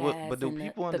the but light what eyes but do and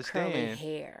people the curly understand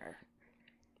hair.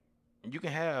 you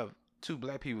can have two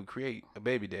black people create a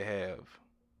baby that have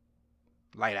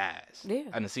light eyes. Yeah.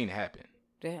 I done seen it happen.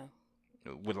 Yeah.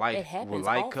 With It happens with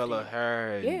light color often.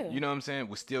 hair and, Yeah. you know what I'm saying?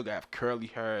 We still got curly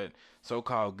hair and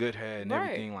so-called good hair and Right.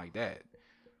 everything like that.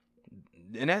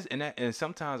 And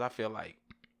sometimes I feel like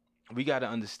we got to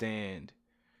understand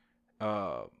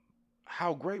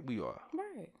how great we are.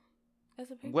 Right. As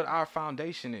a people. What our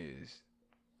foundation is.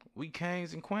 We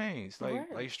kings and queens,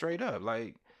 Right. like straight up,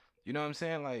 like, you know what I'm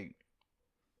saying? Like,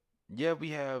 yeah, we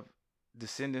have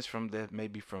descendants from that,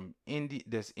 maybe from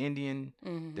that's Indian,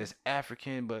 Mhm. that's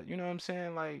African, but you know what I'm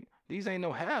saying? Like, these ain't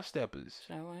no half steppers.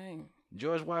 So ain't.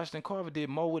 George Washington Carver did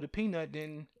more with a peanut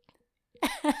than, you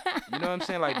know what I'm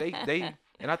saying? Like they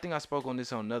and I think I spoke on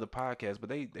this on another podcast, but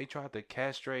they tried to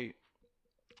castrate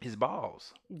his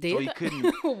balls. Did So he they?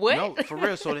 couldn't. What? No, for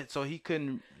real. So he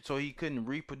couldn't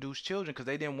reproduce children because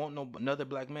they didn't want another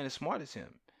black man as smart as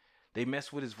him. They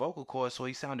messed with his vocal cords so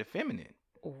he sounded feminine.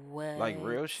 What? Like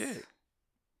real shit.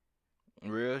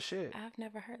 Real shit. I've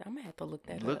never heard. I'm gonna have to look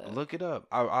that Look up. look it up.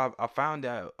 I found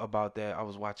out about that. I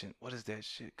was watching, what is that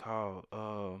shit called?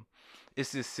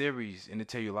 It's this series and it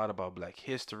tell you a lot about black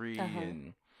history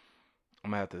and I'm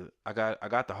gonna have to I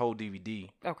got the whole DVD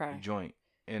Okay. joint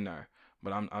in there.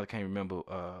 But I can't remember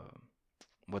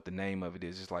what the name of it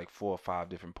is. It's like 4 or 5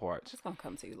 different parts. It's gonna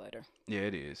come to you later. Yeah,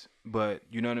 it is. But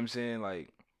you know what I'm saying? Like,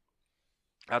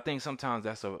 I think sometimes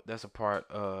that's a part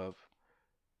of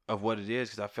what it is,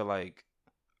 because I feel like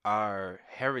our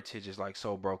heritage is like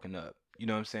so broken up. You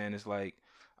know what I'm saying? It's like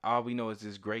all we know is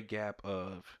this great gap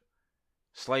of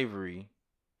slavery,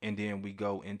 and then we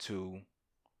go into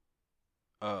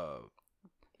Martin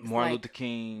like Luther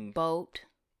King. Boat,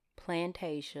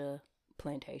 plantation,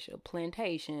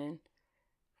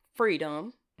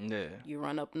 freedom. Yeah. You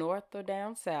run up north or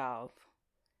down south,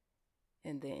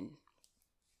 and then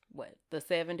what? The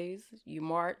 70s. You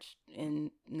marched,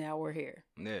 and now we're here.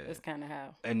 Yeah. That's kind of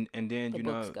how And then the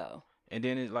books go. And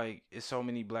then it's so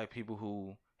many black people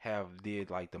who have did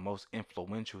like the most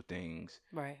influential things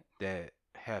Right. that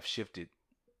have shifted,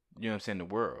 you know what I'm saying, the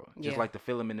world. Just Yeah. like the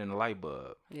filament in the light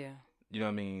bulb. Yeah. You know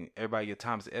what I mean? Everybody get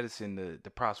Thomas Edison the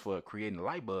props for creating the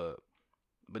light bulb.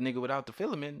 But nigga, without the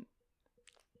filament,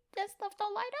 That stuff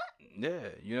don't light up. yeah,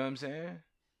 you know what I'm saying?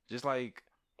 Just like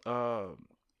I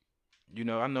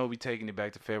know we taking it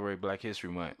back to February Black History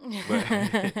Month.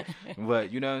 But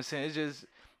but you know what I'm saying?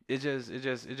 It's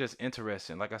just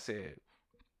interesting. Like I said,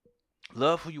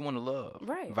 love who you want to love.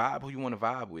 Right. Vibe who you want to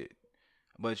vibe with.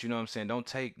 But you know what I'm saying? Don't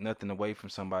take nothing away from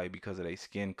somebody because of their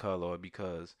skin color or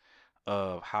because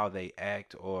of how they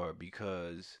act or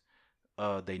because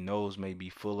their nose may be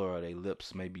fuller or their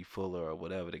lips may be fuller or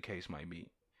whatever the case might be.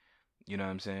 You know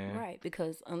what I'm saying? Right,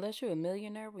 because unless you're a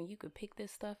millionaire, when you could pick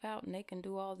this stuff out and they can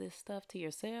do all this stuff to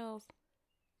yourselves,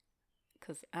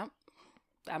 because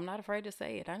I'm not afraid to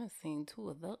say it. I done seen 2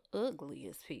 of the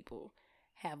ugliest people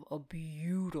have a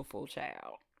beautiful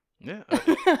child. Yeah.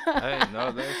 Hey,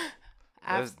 no,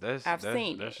 I've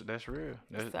seen it. That's real.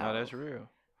 That's So- real.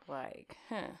 Like,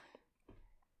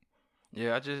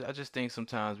 Yeah, I just think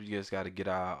sometimes we just got to get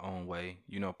our own way.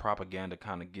 You know, propaganda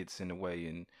kind of gets in the way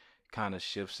and kind of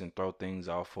shifts and throw things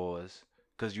off for us.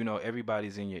 Because,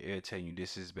 everybody's in your ear telling you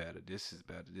this is better, this is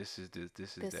better, this is this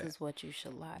is this that. is what you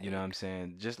should like. You know what I'm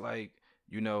saying? Just like,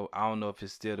 I don't know if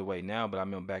it's still the way now, but I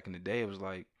remember back in the day, it was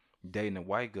like dating a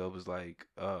white girl was like,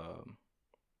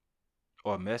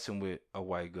 or messing with a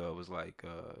white girl was like,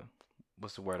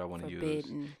 what's the word I want to use?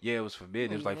 Forbidden. Yeah, it was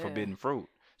forbidden. It was like Yeah. forbidden fruit.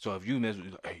 So if you mess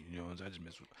with, hey, you know, I just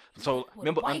mess with. So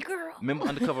With a white girl. remember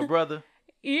Undercover Brother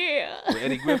Yeah. with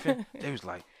Eddie Griffin? They was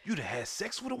like, you done had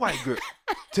sex with a white girl.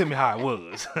 Tell me how it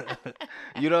was.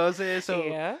 You know what I'm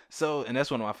saying? Yeah. So, and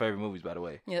that's one of my favorite movies, by the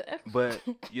way. Yeah. But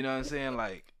you know what I'm saying?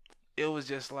 Like, it was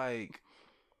just like,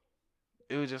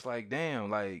 damn,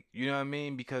 like, you know what I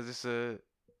mean? Because it's a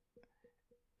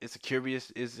curious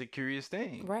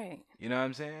thing. Right. You know what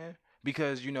I'm saying?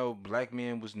 Because, you know, black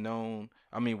women was known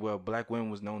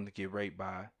to get raped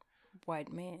by,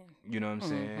 White man. you know what I'm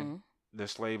saying? Mm-hmm. The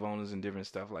slave owners and different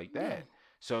stuff like Yeah. that.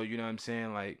 So, you know what I'm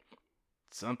saying? Like,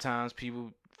 sometimes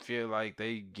people feel like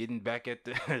they getting back at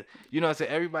the, you know what I'm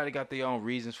saying? Everybody got their own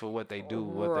reasons for what they do,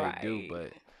 Right.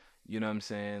 but you know what I'm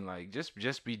saying? Like,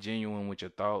 just be genuine with your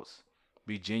thoughts,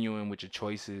 be genuine with your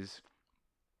choices,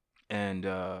 and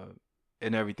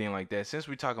everything like that. Since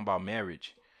we're talking about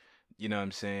marriage, you know what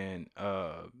I'm saying?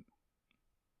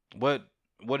 What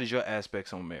what is your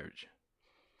aspects on marriage?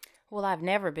 Well, I've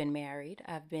never been married.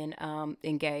 I've been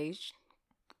engaged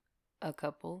a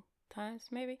couple times,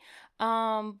 maybe.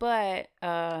 But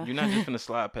You're not just finna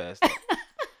slide past that.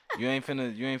 You ain't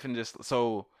finna just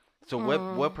so what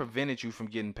mm, prevented you from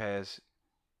getting past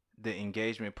the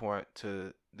engagement part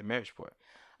to the marriage part?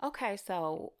 okay,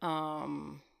 so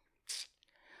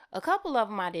a couple of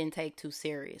them I didn't take too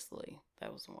seriously.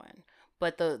 That was one.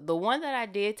 But the one that I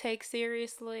did take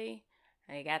seriously,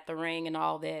 I got the ring and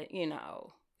all that, you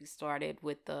know, we started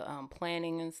with the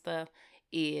planning and stuff,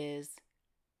 is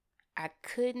I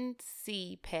couldn't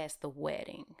see past the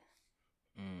wedding.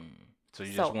 So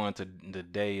you just So wanted the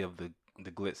day of the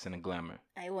glitz and the glamour.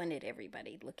 I wanted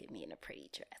everybody to look at me in a pretty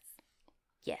dress.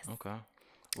 Yes. Okay.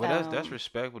 Well, that's Um,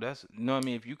 respectful. That's, you know what I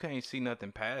mean. If you can't see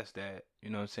nothing past that, you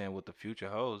know what I'm saying, what the future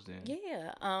holds, then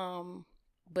yeah.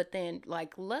 But then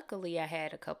like luckily I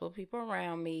had a couple of people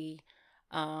around me.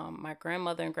 My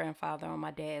grandmother and grandfather on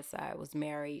my dad's side was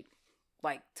married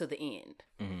like to the end.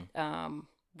 hmm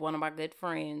One of my good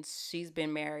friends, she's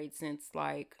been married since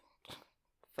like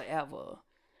forever.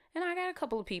 And I got a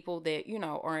couple of people that, you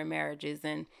know, are in marriages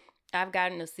and I've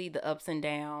gotten to see the ups and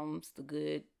downs, the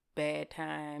good, bad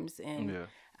times, and yeah,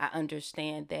 I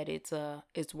understand that it's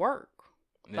work.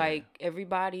 yeah. Like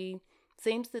everybody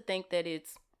seems to think that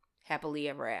it's happily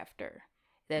ever after.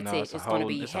 That's No, it. It's going to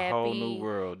be it's a whole new happy.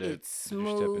 world It's that you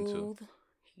step into. smooth.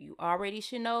 You already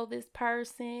should know this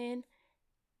person.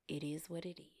 It is what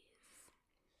it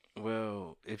is.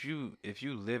 Well, if you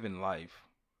live in life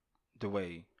the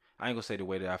way, I ain't gonna say the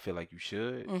way that I feel like you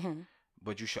should, Mhm.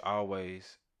 but you should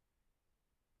always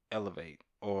elevate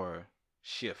or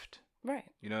shift. Right.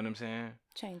 You know what I'm saying?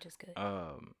 Change is good.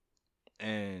 Um,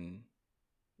 and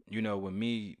you know,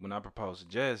 when I proposed to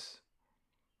Jess,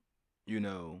 you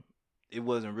know, it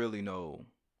wasn't really no,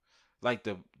 like,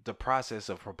 the process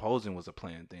of proposing was a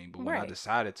planned thing, but when I Right.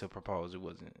 decided to propose, it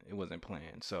wasn't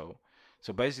planned. So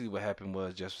basically, what happened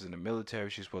was Jess was in the military.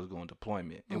 She was supposed to go on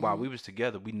deployment, and while Mhm. we was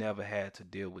together, we never had to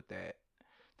deal with that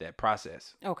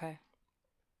process. Okay.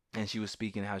 And she was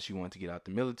speaking how she wanted to get out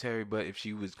the military, but if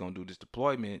she was gonna do this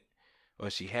deployment, or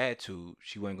she had to,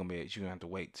 she wasn't gonna be. She gonna have to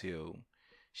wait till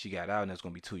she got out, and that's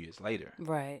gonna be 2 years later.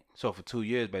 Right. So for 2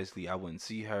 years, basically, I wouldn't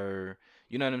see her.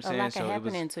 You know what I'm A saying? lot can So it happen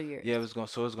was, in 2 years. yeah, it was going.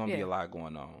 So it's gonna be Yeah. a lot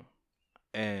going on,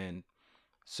 and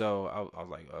so I was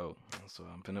like, oh, so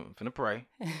I'm finna pray.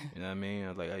 You know what I mean? I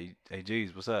was like, hey,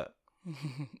 geez, what's up?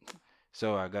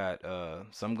 So I got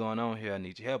something going on here. I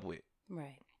need your help with.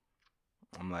 Right.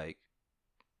 I'm like,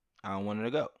 I don't want her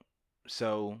to go.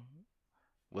 So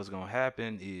what's gonna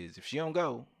happen is if she don't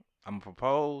go, I'm gonna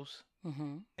propose,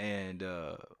 Mhm. and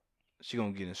she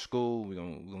gonna get in school. We're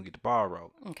gonna get the ball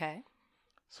rolling. Okay.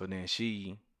 So then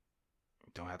she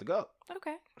don't have to go.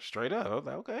 Okay. Straight up. I was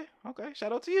like, okay,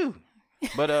 shout out to you.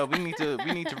 But we need to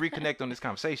reconnect on this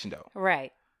conversation though.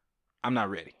 Right. I'm not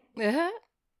ready. Uh-huh.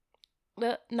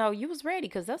 No, you was ready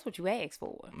because that's what you asked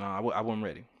for. No, I wasn't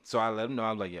ready. So I let him know.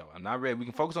 I was like, yo, I'm not ready. We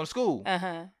can focus on school,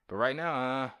 Uh-huh. but right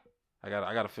now, I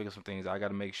gotta figure some things. I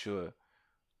gotta make sure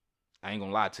I ain't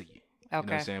gonna lie to you. You know what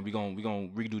I'm Okay. saying? We gonna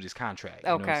redo this contract. You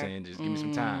know what I'm Okay. saying? Just give me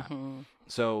some time. Mhm.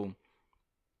 So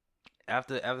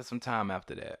after some time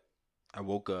after that, I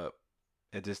woke up.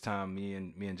 At this time, me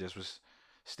and Jess was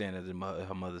staying at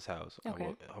her mother's house.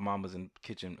 Okay. Her mom was in the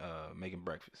kitchen making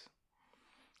breakfast.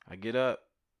 I get up.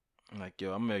 I'm like,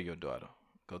 yo, I'm marrying your daughter.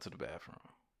 Go to the bathroom.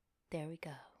 There we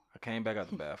go. I came back out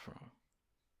the bathroom.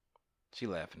 She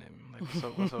laughing at me. I'm like,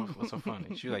 what's so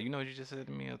funny? She was like, you know what you just said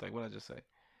to me? I was like, what I just say?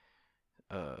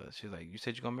 She was like, you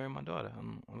said you're gonna marry my daughter.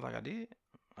 I'm like, I did.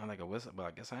 I'm like, well,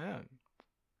 I guess I am.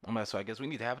 I'm like, so I guess we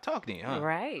need to have a talk then, huh?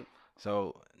 Right.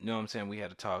 So, you know what I'm saying? We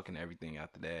had a talk and everything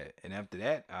after that. And after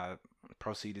that, I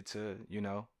proceeded to,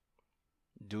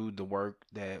 do the work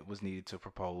that was needed to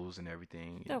propose and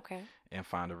everything, Okay. and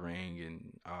find a ring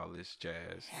and all this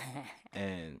jazz.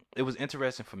 And it was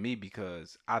interesting for me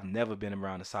because I've never been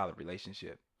around a solid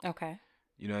relationship. Okay.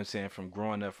 You know what I'm saying? From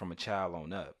growing up from a child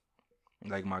on up.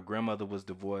 Like my grandmother was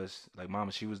divorced. Like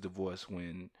mama, she was divorced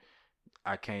when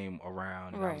I came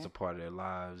around and I was Right. a part of their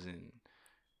lives, and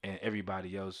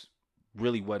everybody else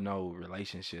really wasn't no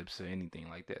relationships or anything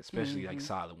like that, especially like Mm-hmm.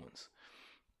 solid ones.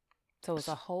 So it's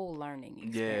a S- whole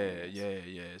learning Yeah, experience.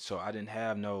 yeah, yeah. So I didn't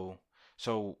have no.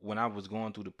 So when I was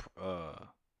going through the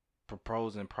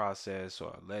proposing process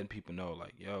or letting people know,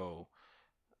 like, yo,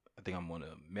 I think I'm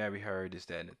gonna marry her, this,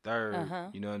 that, and the third. Uh-huh.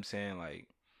 You know what I'm saying? Like,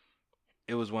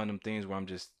 it was one of them things where I'm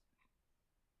just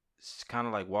kind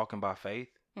of like walking by faith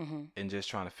Mm-hmm. and just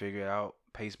trying to figure it out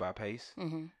pace by pace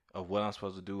Mm-hmm. of what I'm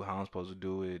supposed to do, how I'm supposed to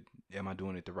do it, am I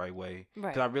doing it the right way?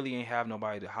 Because Right. I really ain't have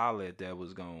nobody to holler at that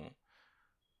was gonna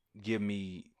give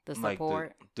me The like the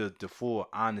support. the full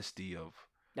honesty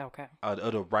Okay.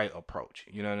 of the right approach.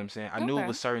 You know what I'm saying? I knew it Okay.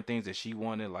 was certain things that she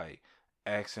wanted, like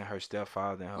asking her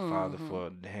stepfather and her father Mm-hmm. for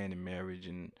the hand in marriage,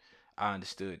 and I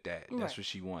understood that. That's Right. what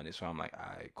she wanted. So I'm like,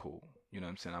 all right, cool. You know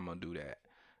what I'm saying? I'm gonna do that.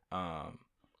 Um,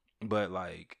 but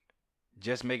like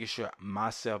just making sure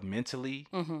myself mentally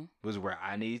Mm-hmm. was where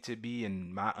I needed to be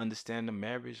and my understanding of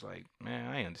marriage. Like, man,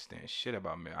 I ain't understand shit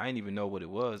about marriage. I didn't even know what it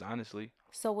was, honestly.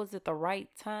 So was it the right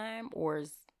time, or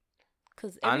is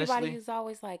because everybody Honestly, is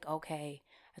always like, okay,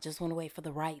 I just want to wait for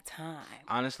the right time.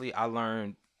 honestly, I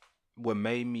learned what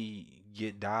made me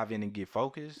dive in and get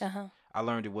focused. Uh-huh. I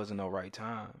learned it wasn't no right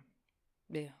time.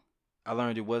 Yeah. I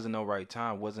learned it wasn't no right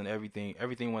time. Wasn't everything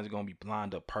wasn't gonna be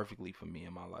lined up perfectly for me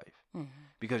in my life. Mm-hmm.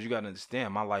 Because you gotta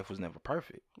understand, my life was never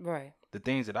perfect. Right. The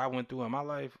things that I went through in my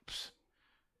life,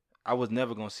 I was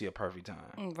never gonna see a perfect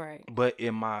time. Right. But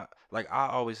in my like I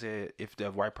always said, if the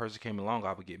right person came along,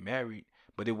 I would get married.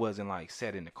 But it wasn't like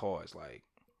set in the cards, like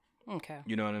Okay.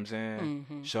 you know what I'm saying.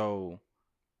 Mm-hmm. So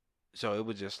it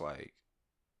was just like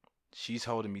she's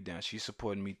holding me down. She's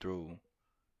supporting me through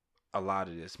a lot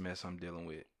of this mess I'm dealing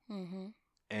with, Mm-hmm.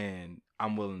 and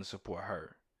I'm willing to support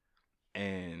her.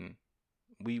 And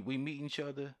we meet each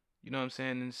other. You know what I'm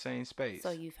saying, in the same space.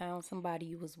 So you found somebody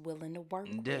you was willing to work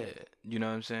Yeah, with. you know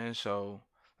what I'm saying. So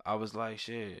I was like,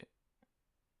 shit.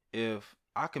 If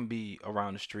I can be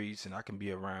around the streets and I can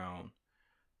be around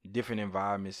different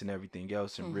environments and everything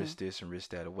else and Mm-hmm. risk this and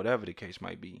risk that or whatever the case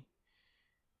might be,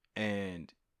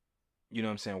 and you know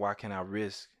what I'm saying, why can't I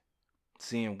risk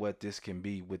seeing what this can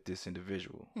be with this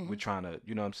individual? Mm-hmm. We're trying to,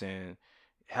 you know what I'm saying,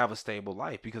 have a stable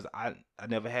life because I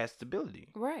never had stability.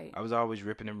 Right. I was always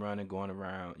ripping and running, going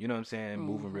around, you know what I'm saying,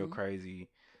 moving real Mm-hmm. crazy.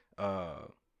 Uh,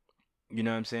 you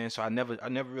know what I'm saying? So I never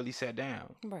really sat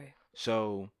down. Right.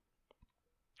 So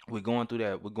we're going through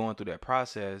that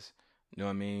process, you know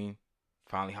what I mean?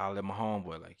 Finally hollered at my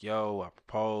homeboy, like, yo, I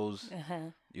propose,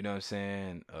 Uh-huh. you know what I'm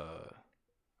saying? I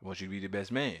want you to be the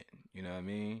best man, you know what I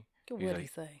mean? He's What'd he like,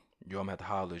 say? yo, I'm gonna have to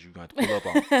holler at you, you're gonna have to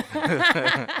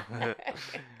pull up on.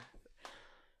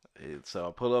 So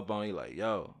I pull up on you like,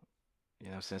 yo, you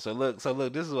know what I'm saying? So look,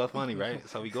 this is what's funny, right?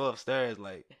 So we go upstairs,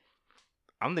 like,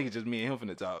 I'm thinking just me and him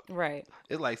finna talk. Right.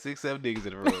 It's like 6, 7 niggas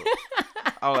in the room.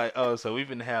 I'm like, oh, so we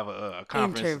finna have a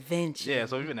conference. Intervention. Yeah,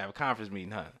 so we finna have a conference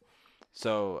meeting, huh?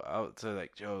 So I was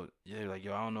like, yo, yeah, like,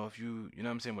 yo, I don't know if you know what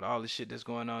I'm saying, with all this shit that's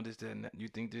going on, this, that, and that, you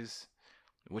think this,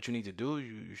 what you need to do?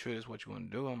 You sure this what you want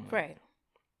to do? Right.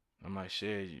 I'm like,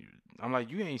 shit. I'm like,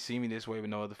 you ain't seen me this way with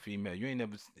no other female. You ain't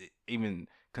never even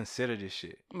considered this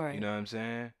shit. Right. You know what I'm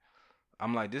saying?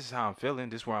 I'm like, this is how I'm feeling.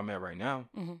 This is where I'm at right now.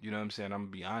 Mm-hmm. You know what I'm saying? I'm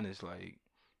gonna be honest, like,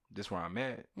 this where I'm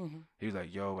at. Mm-hmm. He was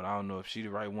like, yo, but I don't know if she the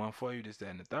right one for you, this, that,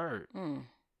 and the third. Mm.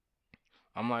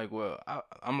 I'm like, well,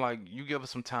 I'm like, you give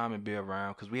us some time and be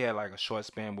around, because we had like a short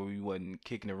span where we wasn't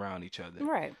kicking around each other.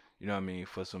 Right. You know what I mean?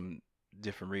 For some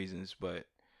different reasons. But,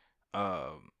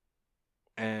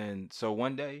 and so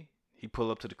one day, he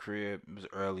pulled up to the crib. It was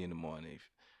early in the morning.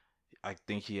 I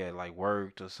think he had like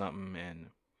worked or something and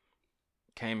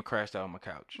came and crashed out on my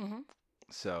couch. Mm-hmm.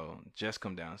 So just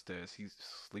come downstairs. He's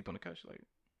asleep on the couch. Like,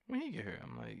 when he get here?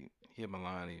 I'm like, he hit my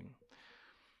line.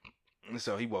 And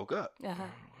so he woke up Uh-huh.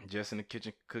 just in the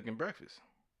kitchen cooking breakfast.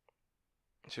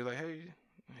 She was like, hey.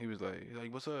 He was like,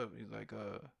 what's up? He's like,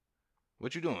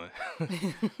 what you doing?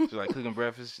 She's like, cooking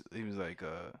breakfast. He was like,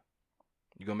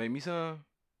 you gonna make me some?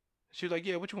 She was like,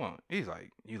 yeah, what you want? He's like,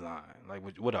 you lying. Like,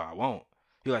 what do I want?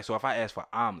 He's like, so if I ask for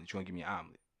omelet, you gonna give me an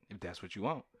omelet? If that's what you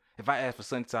want. If I ask for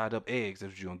sunny side up eggs,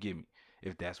 that's what you gonna give me.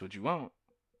 If that's what you want.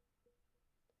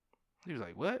 He was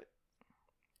like, what?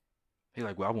 He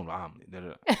like, well, I want an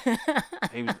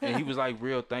omelet. He was like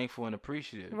real thankful and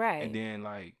appreciative. Right. And then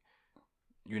like,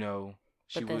 you know,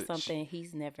 She But that's would, something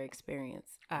he's never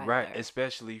experienced right, either.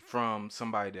 especially from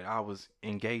somebody that I was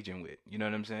engaging with. You know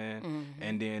what I'm saying? Mm-hmm.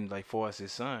 And then like for us,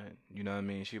 his son. You know what I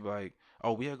mean? She'd be like,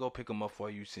 "Oh, we'll go pick him up for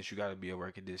you since you got to be at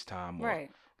work at this time." Or Right.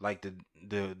 like the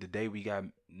day the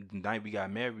night we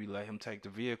got married, we let him take the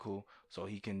vehicle so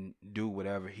he can do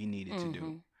whatever he needed to do.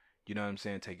 Mm-hmm. You know what I'm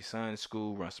saying? Take his son to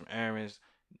school, run some errands.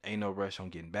 Ain't no rush on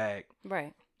getting back.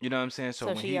 Right. You know what I'm saying? So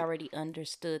So when she he, already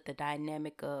understood the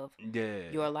dynamic of yeah,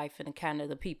 your life and kind of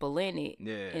the people in it,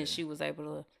 yeah, and she was able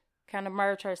to kind of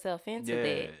merge herself into yeah,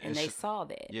 that, and they saw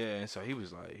that. yeah, and so he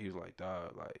was like,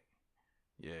 dog, like,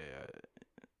 yeah,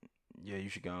 yeah, you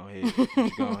should go ahead, you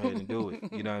should go ahead and do it.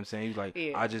 You know what I'm saying? He's like,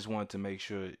 Yeah. I just want to make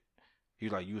sure. He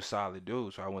was like, you a solid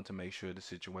dude, so I want to make sure the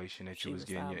situation that you She was was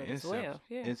getting solid as well.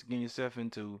 Yeah. getting yourself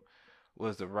into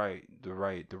was the right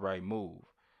move.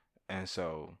 And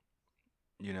so,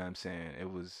 you know what I'm saying?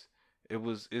 It was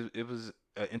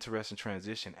an interesting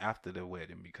transition after the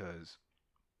wedding because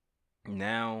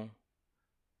now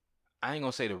I ain't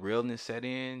gonna say the realness set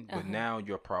in, but Uh-huh. now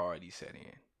your priorities set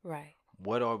in. Right.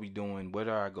 What are we doing? What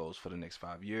are our goals for the next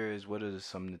 5 years? What are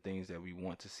some of the things that we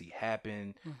want to see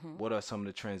happen? Mm-hmm. What are some of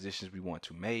the transitions we want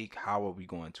to make? How are we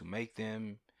going to make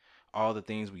them? All the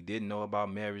things we didn't know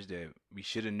about marriage that we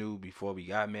should have knew before we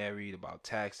got married, about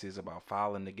taxes, about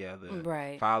filing together,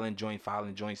 Right. filing joint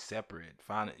separate,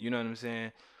 filing, you know what I'm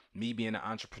saying? Me being an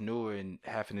entrepreneur and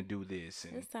having to do this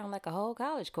and This sounds like a whole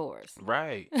college course.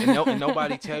 right. And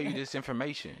nobody tell you this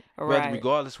information. Whether Right.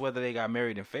 regardless whether they got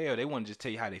married and failed, they want to just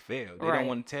tell you how they failed. They don't Right.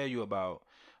 want to tell you about,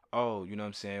 oh, you know what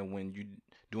I'm saying, when you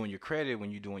doing your credit, when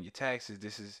you doing your taxes,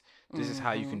 this is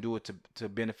how you Mm-hmm. can do it to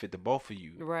benefit the both of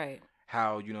you. Right.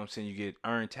 How, you know what I'm saying, you get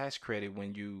earned tax credit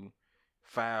when you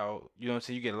file, you know what I'm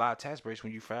saying, you get a lot of tax breaks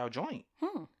when you file joint.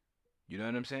 Hmm. You know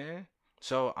what I'm saying?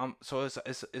 So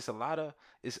it's a lot of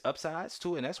it's upsides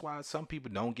to it, and that's why some people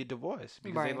don't get divorced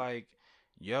because they Right. like,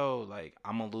 yo, like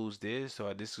I'm gonna lose this,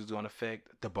 or this is gonna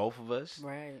affect the both of us,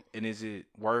 Right. and is it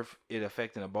worth it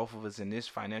affecting the both of us in this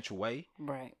financial way?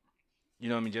 Right. You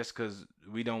know what I mean? Just because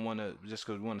just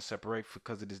because we want to separate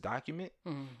because of this document.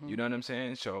 Mm-hmm. You know what I'm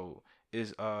saying? So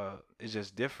it's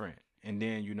just different, and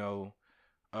then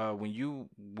when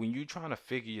you trying to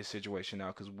figure your situation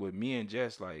out, because with me and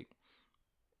Jess, like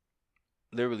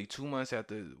literally 2 months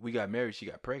after we got married, she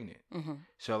got pregnant. Mm-hmm.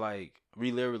 So like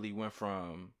we literally went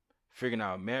from figuring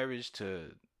out marriage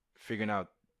to figuring out,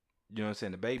 you know what I'm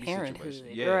saying, the baby situation.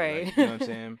 Parenthood. Yeah, Right. like you know what I'm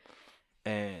saying?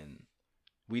 And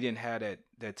we didn't have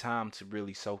that time to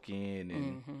really soak in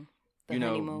and Mm-hmm. The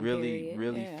honeymoon period.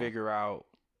 really Yeah. figure out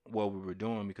what we were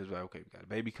doing because we're like, okay, we got a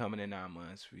baby coming in 9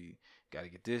 months. We got to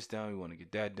get this done. We want to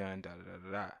get that done. Da da da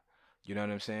da da. You know what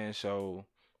I'm saying? So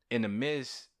in the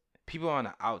midst, people on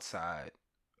the outside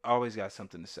always got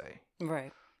something to say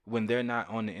Right. when they're not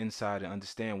on the inside and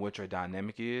understand what your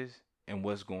dynamic is and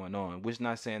what's going on. Which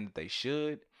not saying that they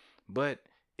should, but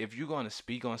if you're going to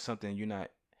speak on something you're not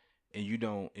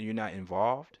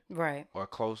involved Right. or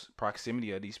close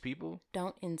proximity of these people,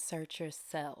 Don't insert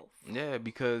yourself. yeah,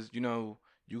 because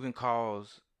you can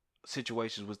cause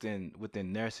situations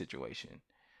within their situation.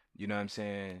 You know what I'm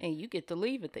saying? And you get to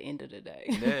leave at the end of the day.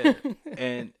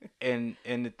 Yeah.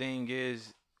 And the thing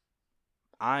is,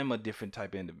 I'm a different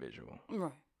type of individual.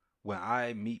 Right. When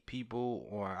I meet people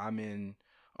or I'm in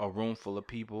a room full of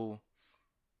people,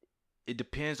 it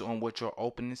depends on what your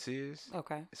openness is.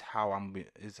 Okay. Is how I'm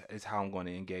going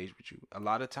to engage with you. A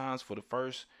lot of times for the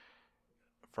first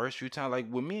few times, like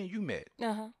when me and you met,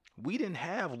 Uh-huh. we didn't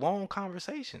have long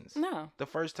conversations. No. The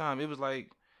first time it was like,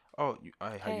 oh,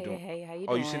 hey, how you doing? Hey, how you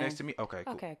Oh, doing? you sit next to me? Okay,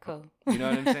 cool. Okay, cool. You know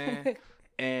what I'm saying?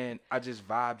 And I just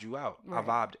vibed you out. Right. I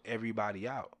vibed everybody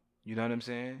out. You know what I'm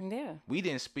saying? Yeah. We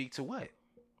didn't speak to what?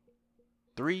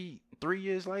 3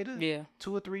 years later? Yeah.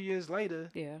 2 or 3 years later?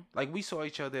 Yeah. Like we saw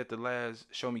each other at the last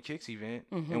Show Me Kicks event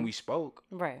Mhm. and we spoke.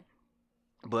 Right.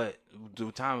 But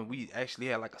the time we actually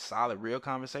had like a solid real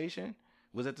conversation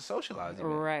was at the socializing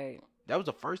event. Right. That was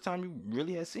the first time you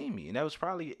really had seen me. And that was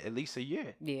probably at least a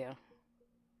year. Yeah.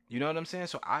 You know what I'm saying?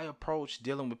 So I approach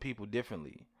dealing with people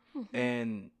differently.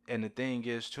 Mhm. And the thing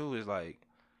is too is like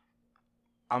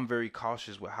I'm very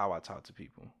cautious with how I talk to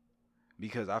people.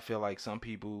 Because I feel like some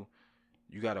people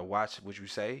you gotta watch what you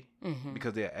say Mhm.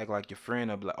 because they act like your friend.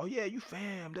 They'll be like, "Oh yeah, you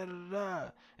fam, da da da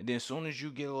da." And then as soon as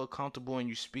you get a little comfortable and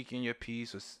you speak in your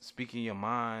piece or speak in your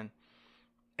mind,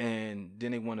 and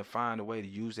then they want to find a way to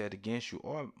use that against you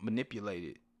or manipulate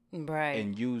it Right.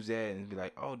 and use that and be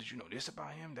like, "Oh, did you know this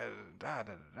about him?" Da da da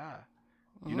da da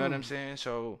da. You know what I'm saying?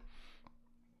 So,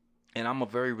 and I'm a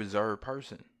very reserved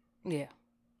person. Yeah.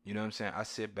 You know what I'm saying? I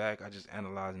sit back, I just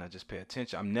analyze, and I just pay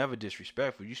attention. I'm never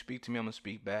disrespectful. You speak to me, I'm gonna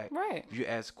speak back. Right. If you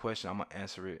ask a question, I'm gonna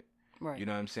answer it. Right. You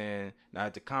know what I'm saying? Now,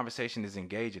 if the conversation is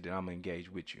engaging, then I'm gonna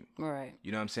engage with you. Right.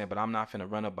 You know what I'm saying? But I'm not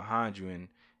finna run up behind you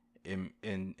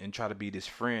and try to be this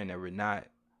friend that we're not,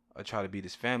 or try to be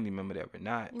this family member that we're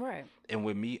not. Right. And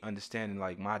with me understanding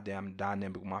like my damn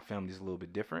dynamic with my family is a little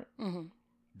bit different. Mm-hmm.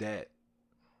 That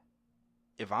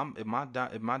if my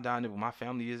dynamic with my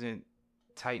family isn't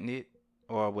tight knit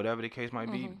or whatever the case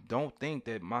might be, don't think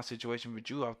that my situation with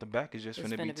you off the back is just It's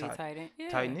finna be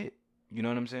tight knit. You know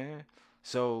what I'm saying?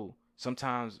 So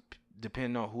sometimes,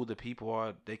 depending on who the people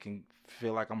are, they can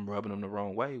feel like I'm rubbing them the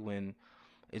wrong way when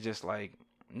it's just like,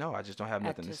 no, I just don't have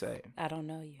nothing to say. I don't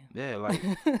know you. Yeah, like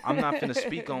I'm not finna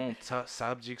speak on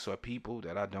subjects or people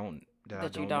that I don't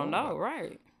know,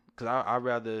 right? Cause I'd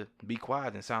rather be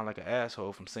quiet than sound like an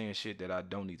asshole from saying shit that I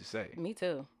don't need to say. Me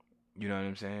too. You know what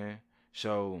I'm saying?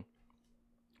 So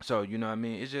you know what I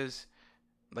mean? It's just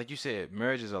like you said,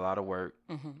 marriage is a lot of work.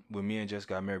 When me and Jess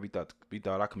got married, we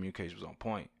thought our communication was on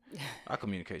point. Our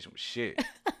communication was shit.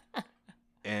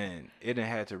 And it done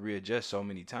had to readjust so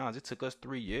many times. It took us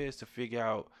 3 years to figure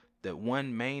out that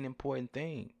one main important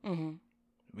thing.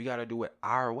 We got to do it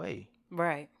our way.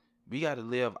 Right. We got to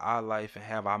live our life and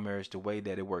have our marriage the way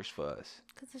that it works for us.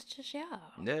 Because it's just y'all.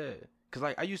 Yeah. Because,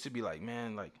 like, I used to be like,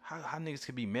 man, like, how niggas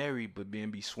could be married but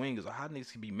be swingers? Or how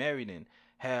niggas could be married and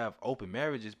have open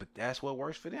marriages, but that's what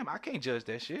works for them. I can't judge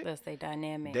that shit. That's their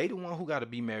dynamic. They the one who got to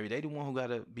be married. They the one who got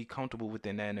to be comfortable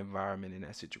within that environment and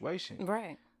that situation.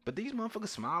 Right. But these motherfuckers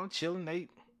smiling, chilling,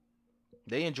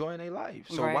 they enjoying their life.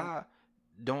 So right. Why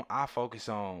don't I focus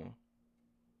on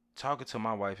talking to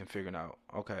my wife and figuring out,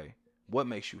 okay, what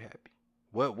makes you happy?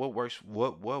 What works?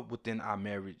 What within our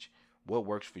marriage? What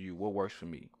works for you? What works for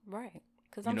me? Right.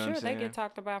 Because I'm sure they get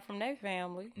talked about from their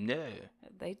family. Yeah.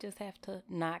 They just have to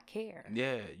not care.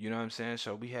 Yeah, you know what I'm saying?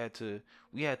 So we had to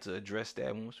address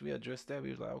that. Once we addressed that,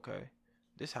 we was like, okay,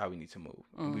 this is how we need to move.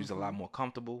 We was a lot more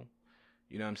comfortable.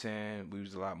 You know what I'm saying? We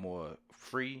was a lot more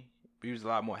free. We was a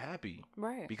lot more happy.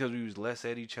 Right. Because we was less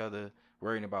at each other,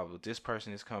 worrying about what this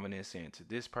person is coming in saying to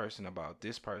this person about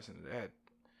this person, that.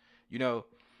 You know,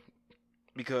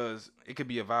 because it could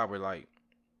be a vibe where, like,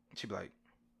 she'd be like,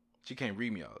 she can't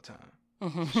read me all the time.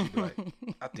 She'd be like,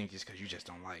 I think it's because you just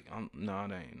don't like. No,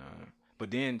 it ain't. No. But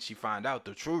then she find out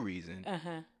the true reason.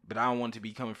 But I don't want it to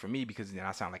be coming from me because then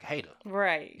I sound like a hater.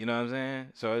 Right. You know what I'm saying?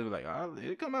 So it was like,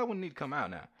 it come out when it need to come out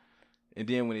now. And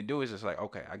then when it do, it's just like,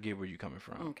 okay, I get where you coming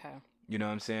from. Okay. You know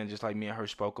what I'm saying? Just like me and her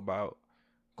spoke about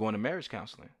going to marriage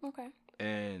counseling. Okay.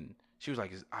 And she was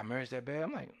like, is our marriage that bad?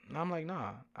 I'm like,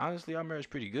 nah. Honestly, our marriage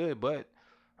pretty good, but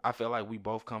I feel like we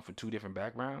both come from 2 different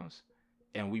backgrounds.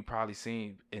 And we probably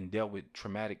seen and dealt with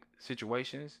traumatic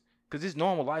situations. Because it's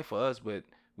normal life for us, but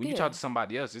when you talk to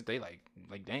somebody else, they like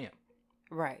damn.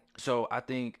 Right. So I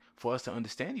think for us to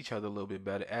understand each other a little bit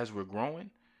better as we're growing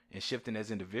and shifting as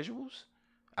individuals,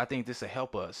 I think this will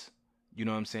help us, you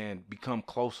know what I'm saying, become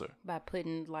closer. By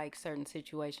putting, like, certain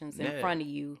situations in front of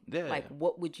you. Yeah. Like,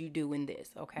 what would you do in this?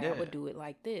 Okay, I would do it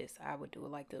like this. I would do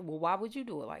it like this. Well, why would you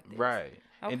do it like this? Right.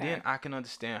 Okay. And then I can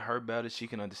understand her better. She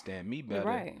can understand me better.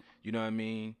 Right. You know what I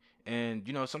mean? And,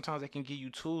 you know, sometimes they can give you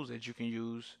tools that you can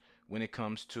use when it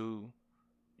comes to,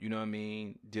 you know what I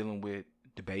mean, dealing with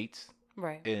debates.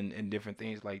 Right. And different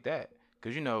things like that.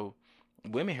 Because, you know,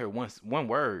 women hear one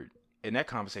word and that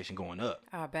conversation going up.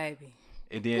 Oh, baby.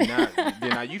 And then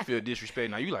now you feel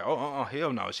disrespect. Now you like, oh,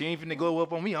 hell no. She ain't finna go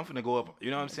up on me. I'm finna go up. You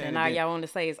know what I'm saying? And all y'all want to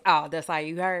say is, oh, that's all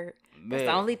you heard. That's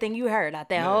the only thing you heard out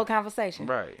that whole conversation.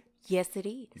 Right. Yes, it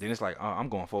is. Then it's like, I'm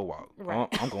going for a walk. Right.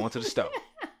 I'm going to the store.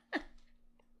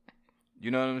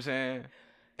 You know what I'm saying?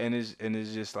 And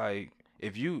it's just like,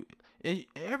 if you,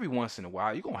 every once in a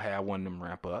while, you're going to have one of them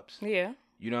ramp ups. Yeah.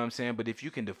 You know what I'm saying? But if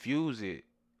you can diffuse it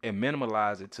and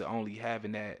minimalize it to only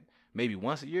having that maybe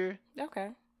once a year. Okay.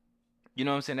 You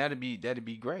know what I'm saying? That'd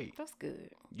be great. That's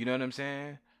good. You know what I'm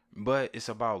saying? But it's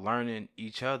about learning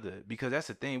each other, because that's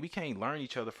the thing. We can't learn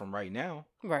each other from right now.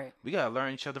 Right. We got to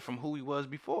learn each other from who we was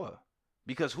before,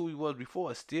 because who we was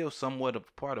before is still somewhat of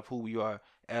a part of who we are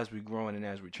as we're growing and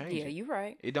as we're changing. Yeah, you're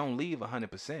right. It don't leave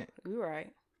 100%. You're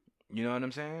right. You know what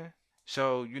I'm saying?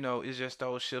 So, you know, it's just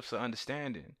those shifts of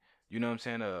understanding, you know what I'm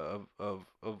saying,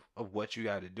 of what you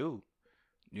got to do.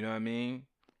 You know what I mean?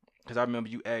 Because I remember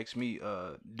you asked me,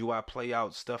 do I play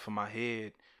out stuff in my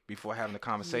head before having a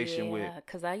conversation with? Yeah,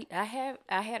 because I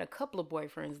had a couple of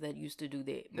boyfriends that used to do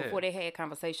that. Before they had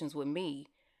conversations with me,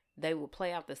 they would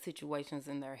play out the situations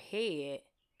in their head,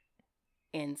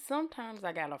 and sometimes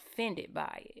I got offended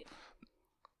by it.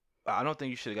 I don't think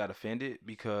you should have got offended,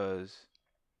 because,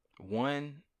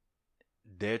 one,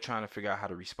 they're trying to figure out how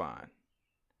to respond.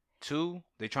 2,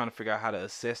 they're trying to figure out how to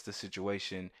assess the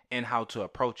situation and how to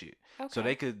approach it. Okay. So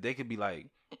they could be like,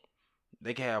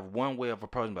 they can have one way of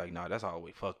approaching, like, nah, that's all the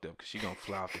way fucked up because she gonna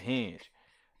fly off the hinge.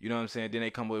 You know what I'm saying? Then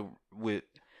they come with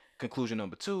conclusion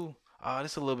number two.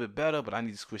 This a little bit better, but I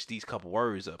need to switch these couple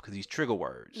words up because these trigger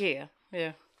words. Yeah.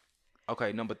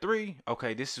 Okay, number three.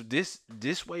 Okay,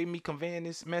 this way me conveying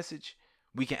this message,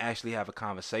 we can actually have a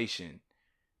conversation,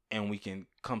 and we can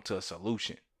come to a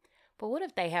solution. But what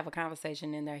if they have a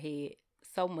conversation in their head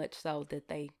so much so that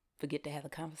they forget to have a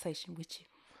conversation with you?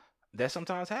 That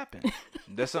sometimes happen.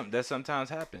 that sometimes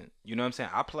happen. You know what I'm saying?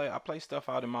 I play stuff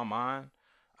out in my mind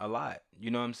a lot.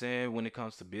 You know what I'm saying? When it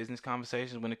comes to business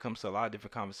conversations, when it comes to a lot of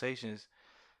different conversations,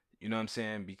 you know what I'm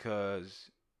saying?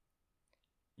 Because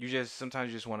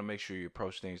sometimes you just want to make sure you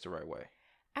approach things the right way.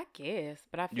 I guess,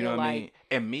 but I feel You know what like I mean?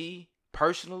 And me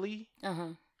personally, uh-huh.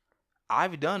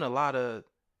 I've done a lot of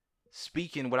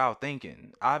speaking without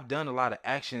thinking. I've done a lot of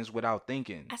actions without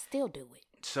thinking. I still do it.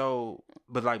 So,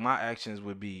 but like my actions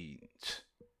would be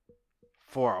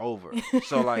far over.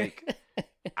 So like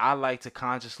I like to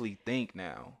consciously think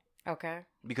now. Okay.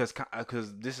 Because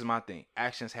this is my thing.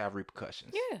 Actions have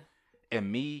repercussions. Yeah.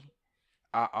 And me,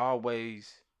 I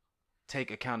always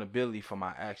take accountability for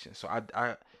my actions. So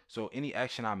so any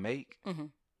action I make,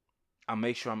 I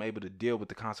make sure I'm able to deal with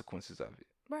the consequences of it.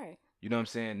 Right. You know what I'm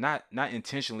saying? Not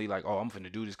intentionally like, oh, I'm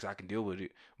finna do this because I can deal with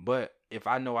it. But if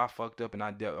I know I fucked up and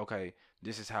okay,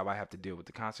 this is how I have to deal with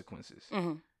the consequences.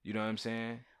 You know what I'm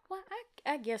saying? Well,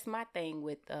 I guess my thing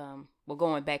with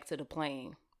going back to the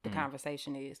playing, the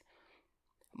conversation is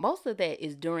most of that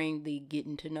is during the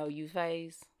getting to know you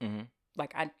phase.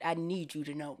 Like I need you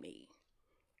to know me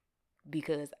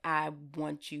because I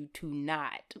want you to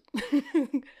not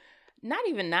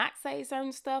even not say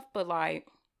certain stuff, but like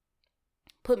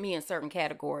put me in certain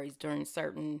categories during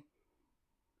certain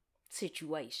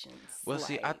situations. Well,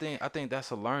 see, I think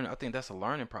that's a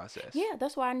learning process. Yeah,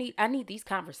 that's why I need these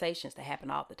conversations to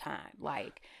happen all the time.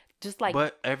 Like just like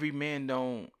But every man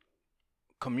don't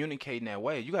communicate in that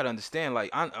way. You got to understand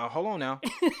like hold on now.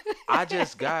 I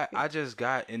just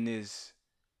got in this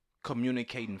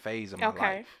communicating phase of my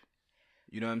life.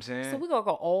 You know what I'm saying? So we're going to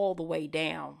go all the way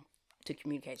down to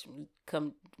communication.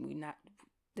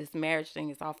 This marriage thing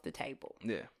is off the table.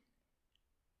 Yeah.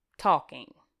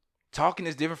 Talking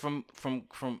is different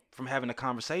from having a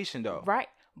conversation though. Right.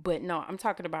 But no, I'm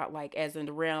talking about like as in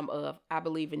the realm of I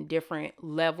believe in different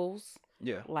levels.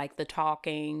 Yeah. Like the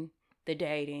talking, the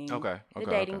dating. The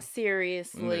dating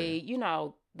seriously, you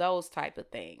know, those type of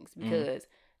things. Because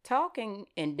talking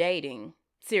and dating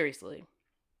seriously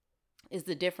is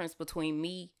the difference between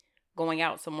me going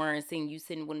out somewhere and seeing you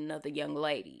sitting with another young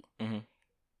lady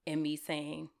and me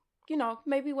saying, you know,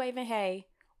 maybe waving hey,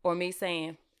 or me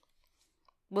saying,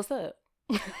 what's up?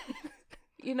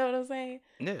 You know what I'm saying?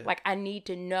 Yeah. Like I need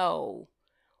to know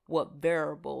what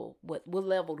variable, what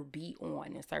level to be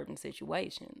on in certain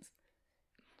situations.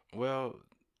 Well,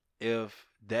 if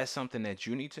that's something that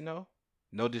you need to know,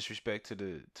 no disrespect to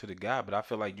the guy, but I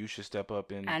feel like you should step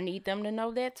up and I need them to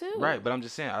know that too. Right, but I'm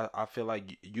just saying I feel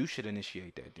like you should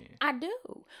initiate that then. I do.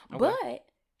 Okay. But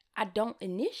I don't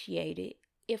initiate it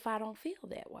if I don't feel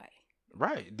that way.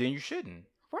 Right, then you shouldn't.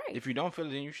 Right. If you don't feel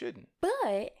it, then you shouldn't.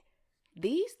 But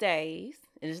these days,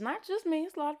 and it's not just me,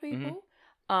 it's a lot of people,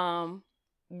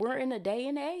 we're in a day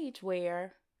and age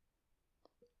where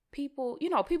people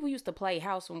used to play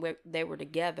house when they were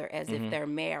together as if they're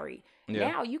married. Yeah.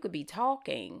 Now you could be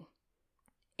talking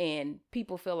and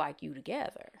people feel like you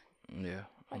together. Yeah.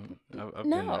 Like,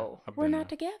 no, we're not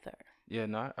together. Yeah,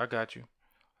 no, I got you.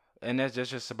 And that's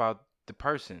just about the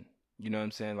person. You know what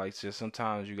I'm saying? Like, just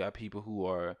sometimes you got people who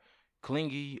are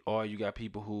clingy or you got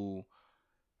people who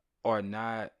are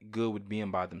not good with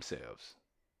being by themselves.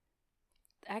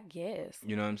 I guess.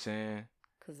 You know what I'm saying?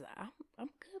 Because I'm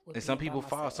good with and some people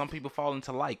fall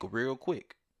into like real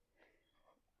quick.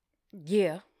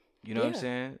 Yeah. You know what I'm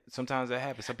saying? Sometimes that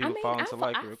happens. Some people fall into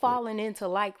like real quick. I've fallen into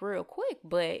like real quick,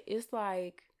 but it's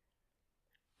like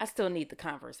I still need the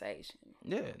conversation.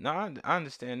 Yeah, no, I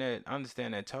understand that. I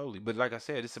understand that totally. But like I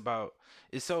said, it's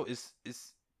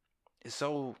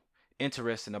so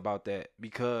interesting about that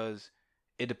because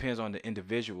it depends on the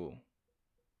individual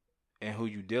and who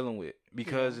you dealing with.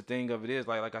 Because the thing of it is,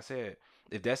 like I said,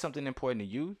 if that's something important to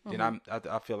you, then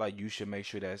I feel like you should make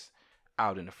sure that's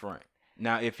out in the front.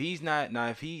 Now, if you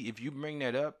bring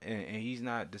that up and he's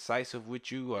not decisive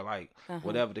with you or like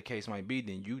whatever the case might be,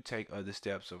 then you take other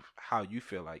steps of how you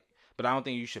feel like. But I don't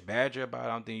think you should badger about it.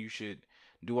 I don't think you should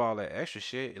do all that extra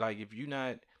shit. Like if you're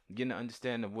not getting an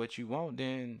understanding of what you want,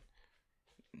 then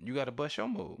you got to bust your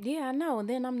move. Yeah, I know. And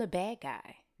then I'm the bad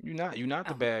guy. You're not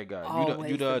the bad guy.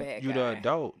 You the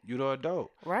adult. You the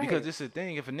adult. Right. Because it's the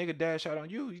thing. If a nigga dash out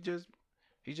on you, he just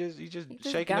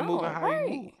shaking gone, and moving how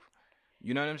he move.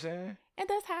 You know what I'm saying? And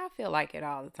that's how I feel like it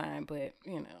all the time. But,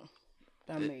 you know,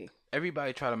 I mean.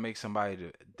 Everybody try to make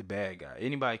somebody the bad guy.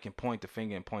 Anybody can point the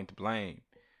finger and point the blame.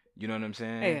 You know what I'm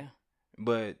saying? Yeah.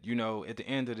 But you know, at the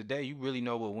end of the day, you really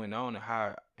know what went on and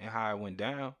how it went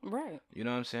down. Right. You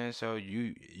know what I'm saying? So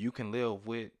you can live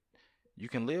with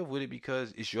it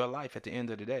because it's your life at the end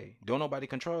of the day. Don't nobody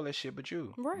control that shit but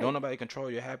you. Right. Don't nobody control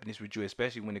your happiness with you,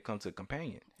 especially when it comes to a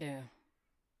companion. Yeah.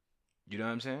 You know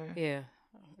what I'm saying? Yeah.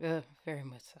 Very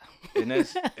much so. and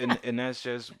that's and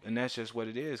that's just what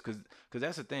it is, cause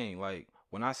that's the thing. Like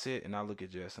when I sit and I look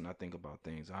at Jess and I think about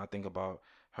things, and I think about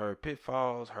her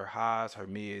pitfalls, her highs, her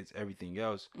mids, everything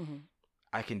else. Mm-hmm.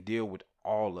 I can deal with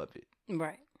all of it.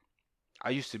 Right. I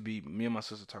used to be me and my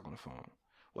sister talk on the phone.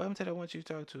 What happened to that one you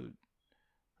talked to?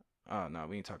 Oh no,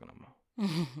 we ain't talking no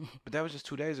more. But that was just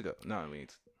 2 days ago. No, I mean,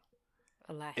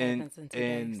 a lot happens in 2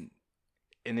 days.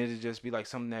 And it'd just be like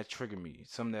something that triggered me.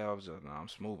 Something that I was like, no, I'm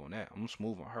smooth on that. I'm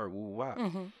smooth on her. Woo wah.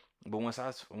 Mm-hmm. But once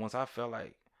I felt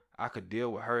like I could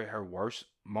deal with her at her worst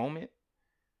moment,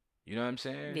 you know what I'm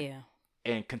saying? Yeah.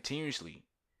 And continuously,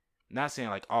 not saying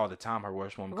like all the time her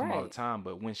worst moment come all the Right. time,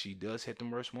 but when she does hit them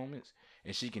worst moments,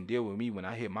 and she can deal with me when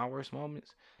I hit my worst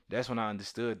moments, that's when I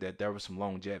understood that there was some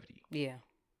longevity. Yeah.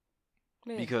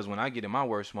 Because when I get in my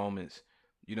worst moments,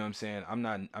 you know what I'm saying,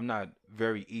 I'm not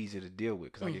very easy to deal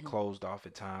with because I get closed off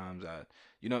at times.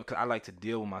 Because I like to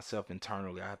deal with myself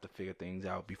internally. I have to figure things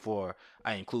out before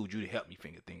I include you to help me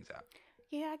figure things out.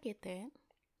 Yeah, I get that.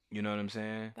 You know what I'm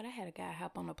saying? But I had a guy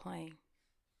hop on a plane.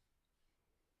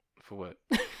 For what?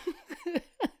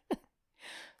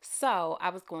 So I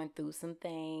was going through some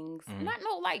things, Mhm. not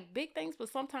no like big things, but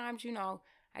sometimes, you know,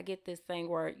 I get this thing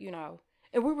where, you know,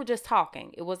 and we were just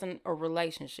talking. It wasn't a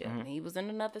relationship. Mhm. And he was in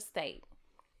another state.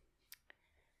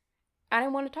 I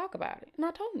didn't want to talk about it. And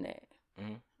I told him that.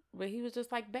 Mhm. But he was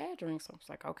just like badgering. So I was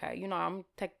like, okay, you know, I'm going to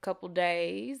take a couple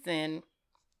days. And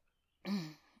a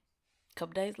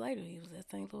couple days later, he was at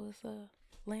St. Louis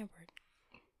Lambert.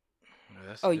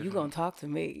 That's Oh, different. you going to talk to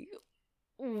me?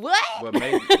 What? Well,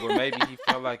 maybe he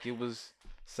felt like it was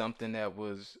something that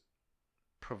was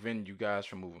preventing you guys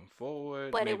from moving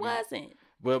forward. But maybe, it wasn't.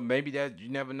 Well, maybe that you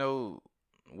never know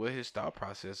what his thought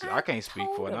process is. I can't speak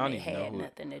for it. I don't even know had who.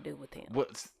 nothing to do with him.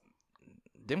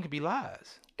 Them could be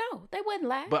lies. No, they wouldn't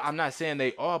lie. But I'm not saying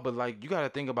they are. But like you got to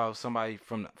think about somebody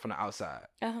from the outside.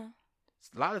 Uh-huh.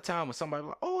 A lot of time when somebody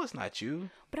like, oh, it's not you.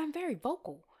 But I'm very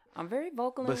vocal. I'm very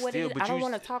vocal But in what still, it is. but I don't you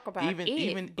want to talk about even- it.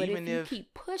 even- but even if you if-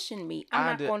 keep pushing me, I'm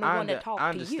not going to want to talk to you. I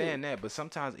understand that, but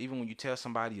sometimes even when you tell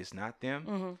somebody it's not them,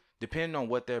 Mm-hmm. depending on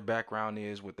what their background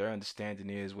is, what their understanding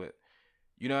is, what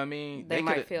you know what I mean, They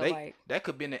might feel like that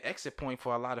could be an exit point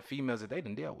for a lot of females that they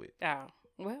didn't deal with. Oh,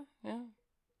 well, yeah.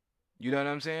 You know what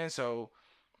I'm saying? So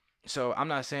I'm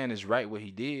not saying it's right what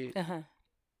he did, Uh-huh.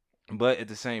 but at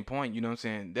the same point, you know what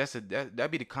I'm saying, that'd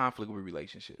be the conflict with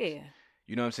relationships. Yeah.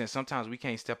 You know what I'm saying? Sometimes we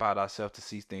can't step out ourselves to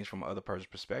see things from other person's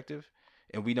perspective,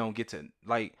 and we don't get to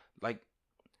like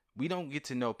we don't get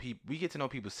to know people. We get to know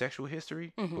people's sexual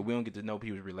history, Mhm. but we don't get to know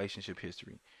people's relationship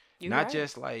history. You're Not right.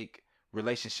 just like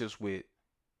relationships with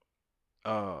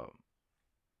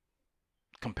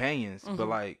companions, but Mhm.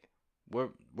 like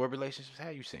what relationships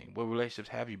have you seen? What relationships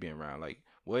have you been around? Like,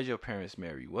 was your parents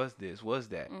married? Was this? Was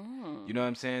that? Mm. You know what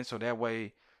I'm saying? So that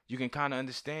way you can kind of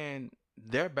understand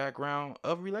their background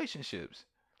of relationships.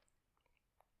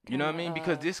 You know what I mean?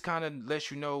 Because this kind of lets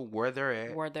you know where they're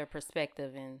at, where their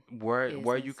perspective and where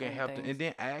in you can some help them, things. and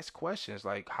then ask questions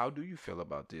like, how do you feel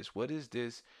about this? What is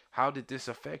this? How did this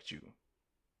affect you?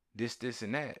 This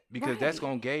and that, because that's Right.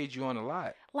 gonna gauge you on a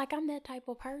lot. like I'm that type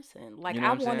of person. Like You know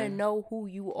I what I'm want to saying? know who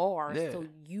you are, Yeah. so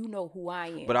you know who I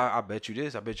am. But I bet you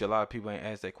this. I bet you a lot of people ain't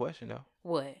asked that question though.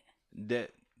 What?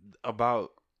 That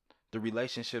about the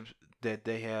relationships that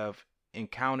they have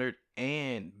encountered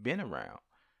and been around.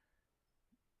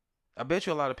 I bet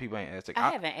you a lot of people ain't asked that.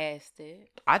 I haven't asked it.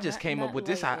 I just Not- came up not with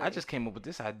this. I lately. just came up with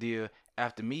this idea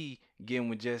after me getting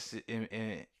with Jess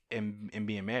and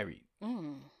being married.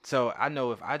 Mm. So I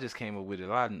know if I just came up with it, a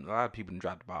lot of people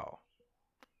dropped the ball.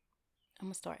 I'm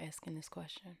gonna start asking this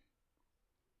question.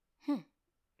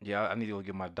 Yeah, I need to go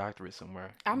get my doctorate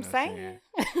somewhere. You I'm know what I'm saying.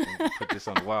 And put this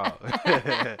on the wall.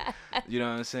 You know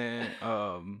what I'm saying?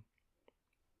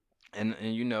 And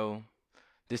you know,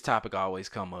 this topic always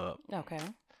come up. Okay.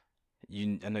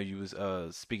 I know you was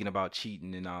speaking about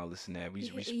cheating and all this and that. We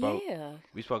spoke Yeah.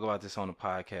 we spoke about this on the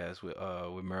podcast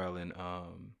with Marilyn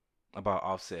about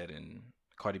Offset and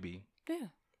Cardi B. Yeah.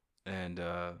 And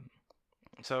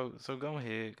so go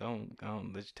ahead, go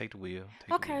on, let's take the wheel. Take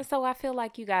the Okay, wheel. so I feel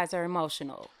like you guys are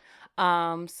emotional.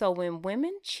 So when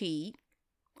women cheat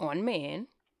on men,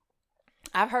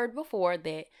 I've heard before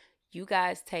that you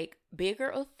guys take bigger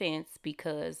offense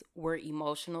because we're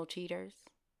emotional cheaters?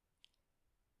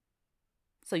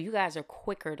 So you guys are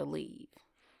quicker to leave.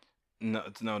 No.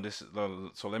 This is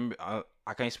so. Let me.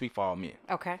 I can't speak for all men.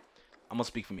 Okay. I'm gonna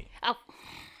speak for me. Oh.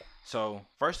 So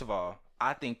first of all,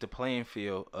 I think the playing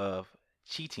field of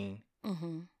cheating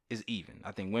Mm-hmm. is even.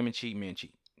 I think women cheat, men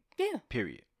cheat. Yeah.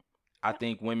 Period. I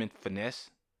think women finesse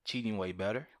cheating way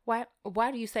better Why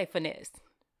do you say finesse?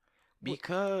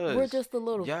 because We're just a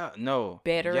little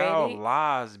better y'all at it.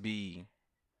 lies be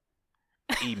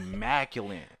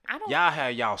immaculate. I don't. Y'all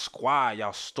have y'all squad,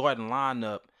 y'all starting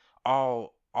lineup,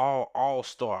 all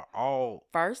star, all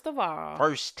First of all,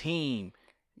 first team.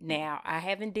 now I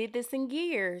haven't did this in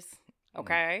years.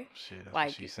 Okay. Shit, that's Like,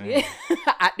 what she's saying.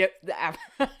 I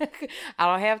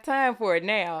don't have time for it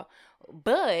now.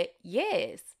 But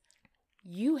yes,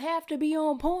 you have to be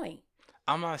on point.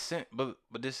 I'm not saying, but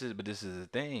this is the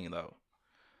thing though.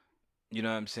 You know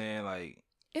what I'm saying? Like,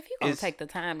 If you're gonna it's take the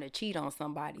time to cheat on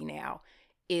somebody now,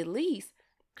 at least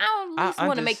I at least I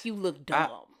want to just- make you look dumb.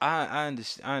 I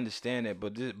understand that,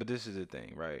 but this is the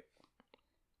thing, right?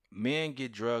 Men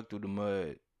get drugged through the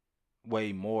mud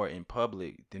way more in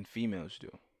public than females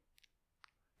do.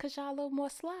 Cause y'all a little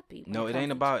more sloppy. when No, it comes ain't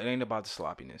to about the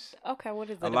sloppiness. Okay, what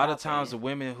is it? A lot of about times the then?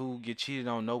 women who get cheated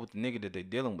on know what the nigga that they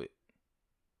dealing with.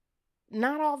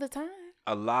 Not all the time.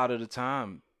 A lot of the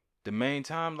time. The main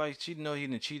time, like, she know he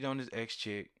done cheated on his ex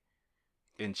chick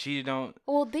and cheated on.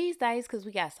 Well, these days, because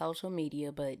we got social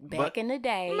media, but back in the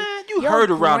day, Man, you your heard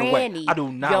around the way. granny- I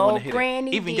do not your want to hear granny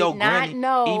that. Even did your not granny,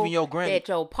 know even your granny. that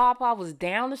your papa was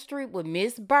down the street with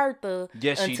Miss Bertha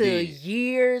Yes, she until did.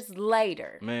 years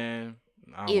later. Man,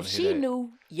 I don't If wanna she hear that.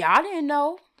 knew, y'all didn't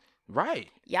know. Right,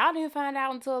 Y'all didn't find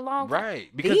out until a long time. right.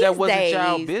 Because These that wasn't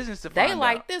y'all days, business to They find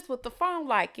like out. this with the phone,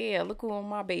 like, yeah, look who on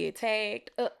my bed tagged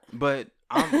up. But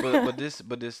this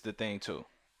the thing too.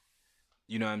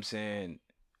 You know what I'm saying?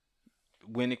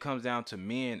 When it comes down to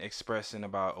men expressing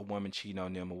about a woman cheating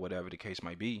on them or whatever the case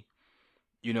might be,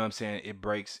 you know what I'm saying? It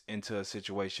breaks into a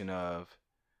situation of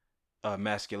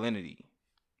masculinity.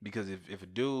 Because if a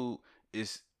dude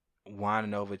is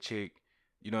whining over a chick,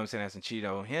 you know what I'm saying, that's and cheating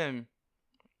on him,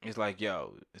 it's like,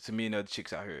 yo, to me and other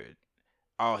chicks out here,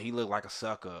 oh, he look like a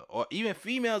sucker. Or even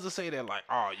females will say that, like,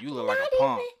 oh, you look like Not a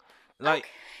punk. even- Like,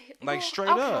 okay, like well, straight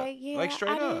up. okay, yeah, Like straight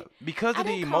I up. didn't- Because I of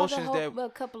the didn't call emotions that a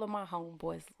couple of my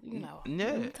homeboys, you know,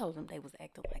 Yeah. I told them they was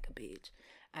acting like a bitch.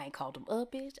 I ain't called them a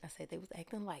bitch. I said they was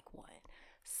acting like one.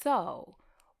 So,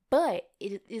 but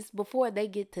it's before they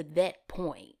get to that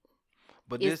point.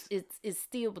 but It's this it's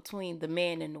still between the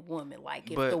man and the woman.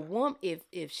 Like if But- the woman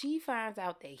if she finds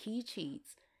out that he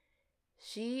cheats,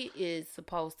 she is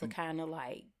supposed to kind of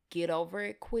like get over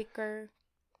it quicker.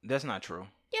 that's not true.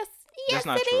 Yes, That's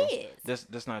not true. it is.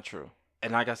 That's not true.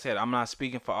 And like I said, I'm not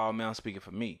speaking for all men, I'm speaking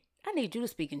for me. I need you to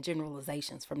speak in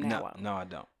generalizations from now on. No, I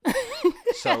don't.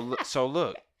 So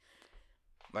look,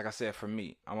 like I said, for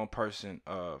me, I'm a person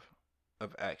of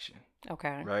action,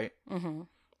 Okay. right? Mm-hmm.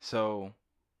 So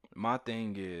my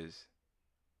thing is,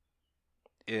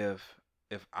 if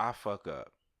I fuck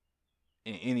up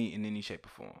in any shape or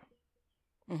form,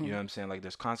 Mm-hmm. you know what I'm saying? Like,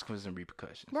 there's consequences and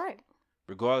repercussions, Right.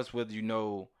 regardless whether you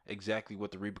know exactly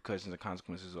what the repercussions and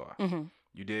consequences are. Mm-hmm.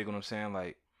 You dig what I'm saying?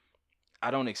 Like,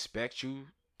 I don't expect you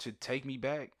to take me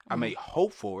back. I Mhm. may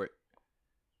hope for it.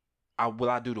 Will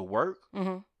I do the work?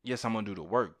 Mm-hmm. Yes, I'm gonna do the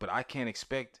work, but I can't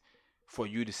expect for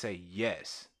you to say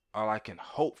yes. All I can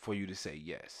hope for you to say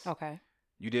yes. Okay.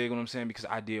 You dig what I'm saying? Because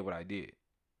I did what I did.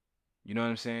 You know what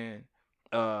I'm saying?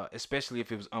 Especially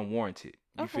if it was unwarranted.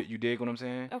 Okay. You dig what I'm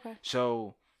saying? Okay.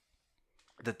 So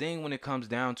the thing when it comes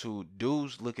down to,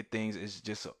 dudes look at things as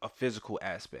just a physical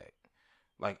aspect.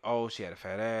 Like, oh, she had a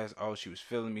fat ass. Oh, she was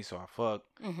feeling me, so I fucked.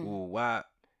 Mm-hmm. Ooh, why?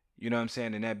 You know what I'm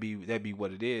saying? And that be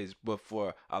what it is. But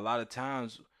for a lot of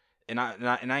times, and I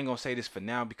ain't gonna say this for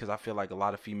now because I feel like a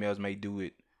lot of females may do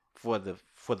it for the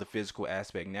physical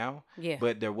aspect now. Yeah.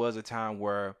 But there was a time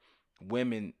where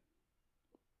women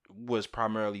was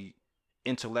primarily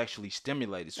intellectually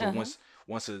stimulated. So Uh-huh.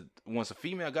 once a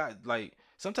female got, like,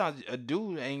 sometimes a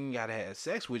dude ain't gotta have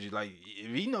sex with you. Like, if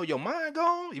you know your mind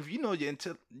gone, if you know your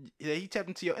he tapped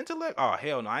into your intellect, oh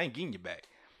hell no, I ain't getting you back.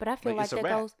 But I feel Like, like it's a that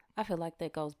wrap. goes. I feel like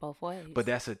that goes both ways. But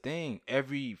that's the thing.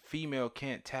 Every female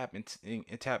can't tap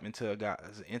into a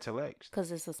guy's intellect.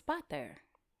 Because it's a spot there.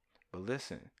 But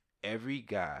listen, every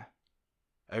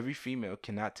female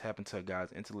cannot tap into a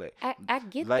guy's intellect. I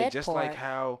get Like, that just part. like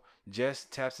how Jess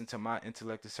taps into my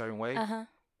intellect a certain way. Uh-huh.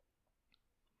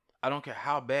 I don't care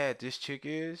how bad this chick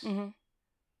is. Mm-hmm.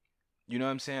 You know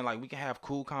what I'm saying? Like, we can have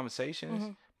cool conversations,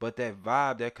 Mhm. but that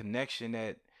vibe, that connection,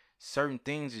 that certain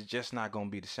things is just not gonna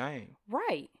be the same.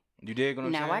 Right. You dig what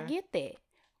I'm Now I saying? get that.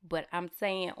 But I'm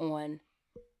saying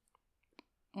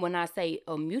when I say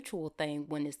a mutual thing,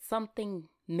 when it's something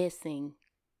missing,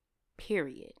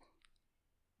 period.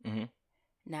 Mm-hmm.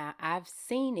 Now I've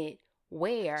seen it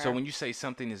where. So when you say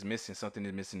something is missing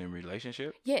in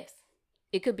relationship? Yes.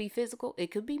 It could be physical, it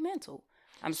could be mental.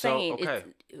 I'm So, saying okay.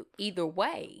 it's either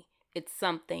way, it's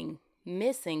something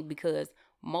missing because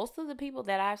most of the people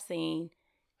that I've seen,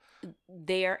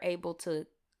 they're able to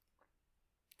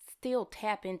still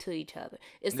tap into each other.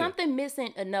 It's Yeah. something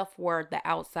missing enough where the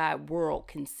outside world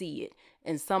can see it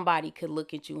and somebody could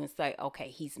look at you and say, okay,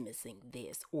 he's missing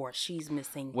this or she's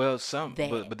missing Well,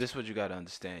 that. but this is what you got to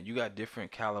understand. You got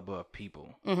different caliber of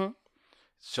people. Mm-hmm.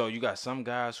 So you got some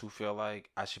guys who feel like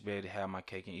I should be able to have my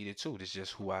cake and eat it too. This is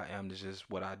just who I am. This is just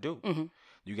what I do. Mm-hmm.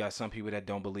 You got some people that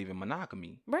don't believe in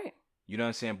monogamy. Right. You know what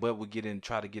I'm saying? But would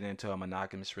try to get into a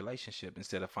monogamous relationship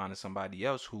instead of finding somebody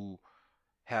else who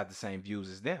have the same views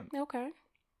as them. Okay.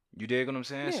 You dig what I'm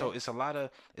saying? Yeah. So it's a lot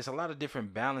of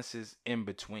different balances in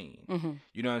between. Mm-hmm.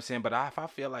 You know what I'm saying? But if I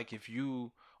feel like if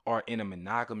you are in a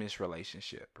monogamous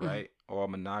relationship, right, or a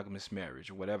monogamous marriage,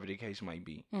 or whatever the case might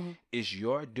be, Mm-hmm. it's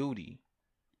your duty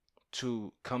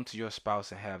to come to your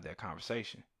spouse and have that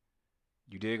conversation.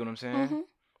 You dig what I'm saying? Mm-hmm.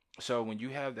 So when you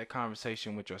have that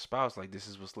conversation with your spouse, like this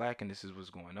is what's lacking, this is what's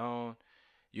going on,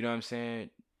 you know what I'm saying?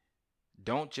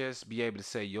 Don't just be able to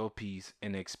say your piece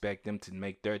and expect them to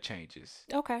make their changes.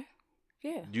 Okay.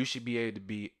 Yeah. You should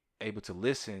be able to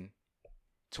listen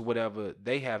to whatever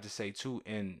they have to say too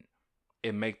and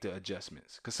make the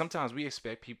adjustments. Because sometimes we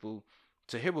expect people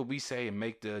to hear what we say and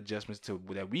make the adjustments to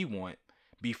that we want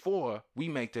before we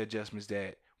make the adjustments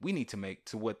that we need to make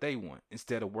to what they want,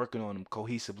 instead of working on them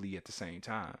cohesively at the same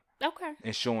time Okay.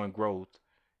 and showing growth.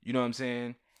 You know what I'm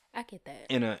saying? I get that.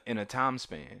 In a time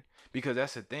span. Because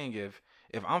that's the thing, if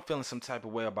I'm feeling some type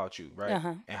of way about you, right?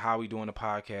 Uh-huh. And how we doing the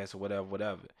podcast or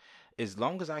whatever, as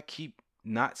long as I keep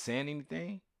not saying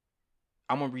anything,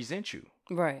 I'm gonna resent you.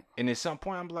 Right. And at some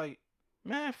point I'm like,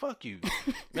 man, fuck you.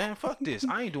 Man, fuck this.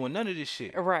 I ain't doing none of this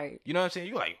shit. Right. You know what I'm saying?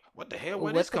 You're like, what the hell?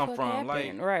 Where What this the come fuck from?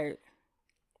 happened? Right.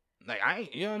 Like I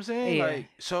ain't, you know what I'm saying? Yeah. Like,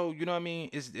 so you know what I mean?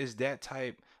 It's that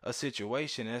type of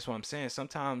situation. And that's what I'm saying.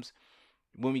 Sometimes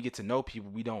when we get to know people,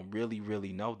 we don't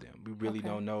really know them. We really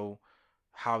don't know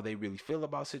how they really feel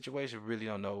about situations. We really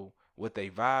don't know what their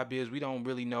vibe is. We don't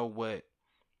really know what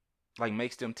like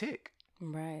makes them tick.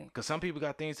 Right. Because some people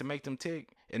got things to make them tick,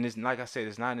 and it's like I said,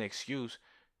 it's not an excuse.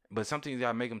 But some things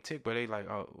gotta make them tick. But they like,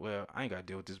 oh well, I ain't gotta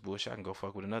deal with this bullshit. I can go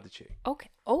fuck with another chick. Okay.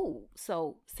 Oh,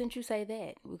 so since you say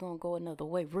that, we're gonna go another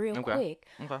way real quick.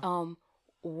 Okay.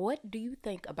 What do you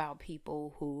think about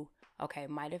people who,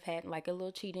 might have had like a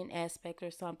little cheating aspect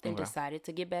or something, decided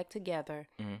to get back together,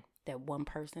 that one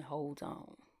person holds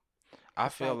on? I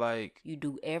feel like you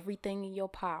do everything in your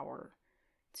power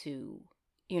to,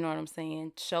 you know what I'm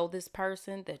saying, show this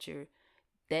person that you're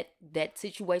that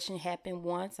situation happened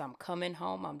once. I'm coming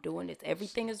home. I'm doing this.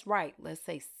 Everything is right. Let's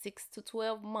say 6 to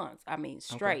 12 months. I mean,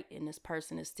 straight. And this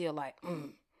person is still like,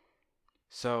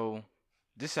 So,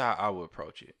 this is how I would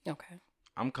approach it. Okay.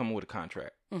 I'm coming with a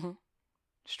contract.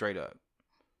 Straight up.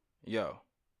 Yo,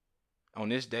 on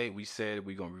this date, we said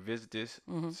we're going to revisit this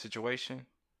situation.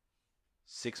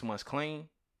 6 months clean.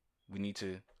 We need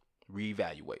to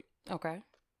reevaluate. Okay.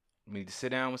 We need to sit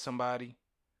down with somebody,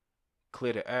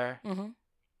 clear the air.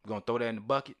 We're going to throw that in the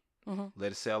bucket,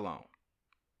 let it sell on.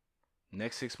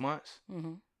 Next 6 months,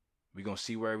 we're going to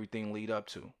see where everything lead up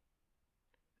to.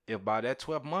 If by that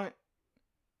 12th month,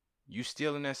 you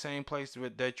still in that same place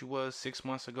that you was 6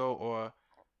 months ago, or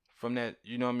from that,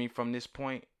 you know what I mean, from this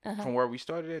point, from where we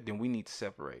started at, then we need to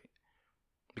separate.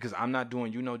 Because I'm not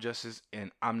doing you no justice,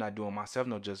 and I'm not doing myself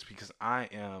no justice, because I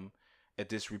am, at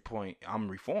this point, I'm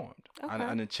reformed. I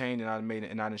done changed, and I made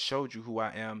it, and I done showed you who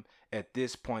I am at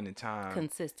this point in time.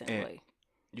 Consistently. And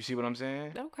you see what I'm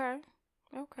saying? Okay.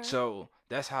 So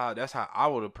that's how I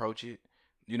would approach it.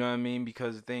 You know what I mean?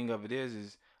 Because the thing of it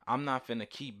is I'm not finna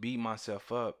keep beating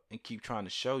myself up and keep trying to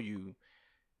show you,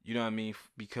 you know what I mean,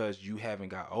 because you haven't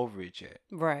got over it yet.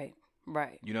 Right.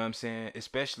 You know what I'm saying?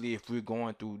 Especially if we're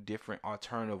going through different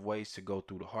alternative ways to go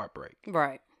through the heartbreak.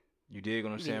 Right. You dig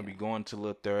what I'm saying? We going to a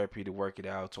little therapy to work it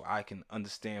out, so I can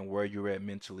understand where you're at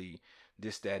mentally,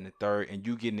 this, that, and the third, and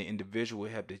you getting the individual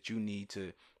help that you need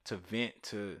to vent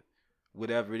to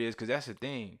whatever it is, because that's the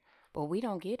thing. But we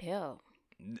don't get help.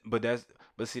 But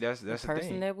see that's the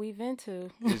person that we vent to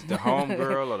is the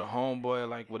homegirl or the homeboy,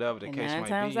 like whatever the case might be. 9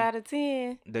 times out of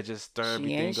 10, that just stir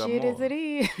everything up shit more. As it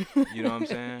is. You know what I'm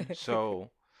saying? So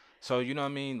you know what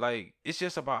I mean? Like, it's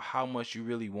just about how much you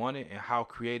really want it and how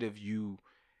creative you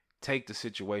take the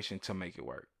situation to make it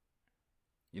work.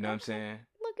 You know what I'm saying?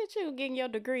 Look at at you getting your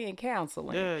degree in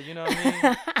counseling. Yeah, you know what I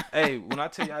mean? Hey, when I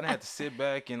tell you I didn't have to sit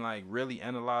back and like really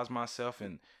analyze myself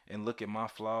and look at my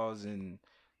flaws and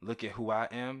look at who I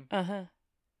am, Uh-huh.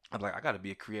 I'm like, I gotta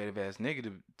be a creative ass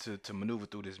nigga to maneuver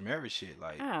through this marriage shit.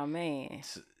 Like, Oh man.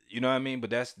 you know what I mean? But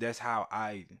that's how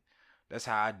I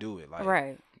do it. Like,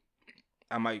 Right.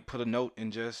 I might put a note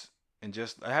in just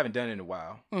I haven't done it in a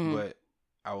while, Mhm. but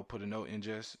I will put a note in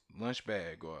just lunch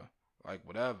bag or like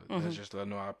whatever. Mhm. Let's just let her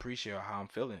know I appreciate how I'm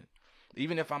feeling.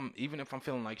 Even if I'm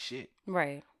feeling like shit.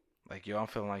 Right. Like, yo, I'm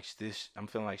feeling like this. I'm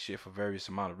feeling like shit for various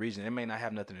amount of reasons. It may not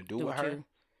have nothing to do Do with with her, you.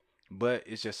 but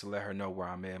it's just to let her know where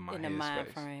I'm at in my In the mind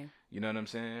headspace. frame. You know what I'm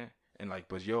saying? And like,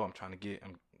 but yo, I'm trying to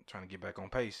get back on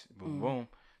pace. Boom, Mhm. boom.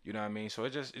 You know what I mean? So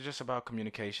it's just about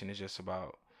communication. It's just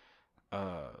about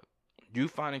you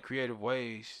finding creative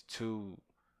ways to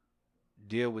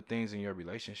deal with things in your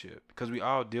relationship, because we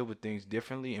all deal with things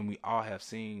differently and we all have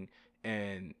seen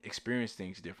and experienced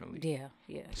things differently. Yeah.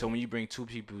 Yeah. So when you bring two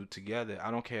people together,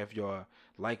 I don't care if your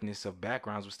likeness of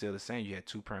backgrounds was still the same. You had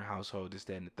 2-parent household, this,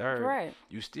 that, and the third. Right.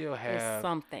 You still It's have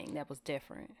something that was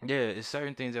different. yeah, it's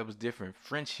certain things that was different.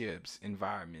 Friendships,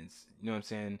 environments, you know what I'm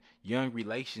saying? Young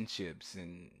relationships,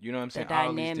 and you know what I'm The saying?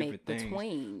 All these dynamic different things.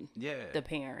 between Yeah. the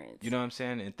parents. You know what I'm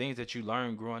saying? And things that you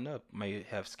learn growing up may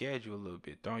have scared you a little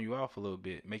bit, thrown you off a little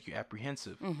bit, make you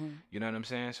apprehensive. Mm-hmm. You know what I'm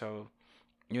saying? So,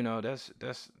 you know, that's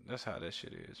how that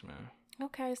shit is, man.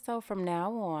 Okay, so from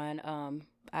now on,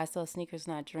 I Sell Sneakers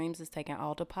Not Dreams is taking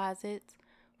all deposits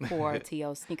for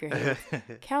T.O.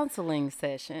 Sneakerhead counseling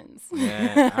sessions.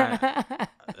 Man,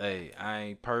 hey, I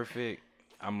ain't perfect.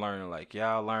 I'm learning like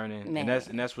y'all learning. Man.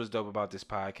 And that's what's dope about this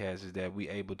podcast is that we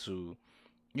able to,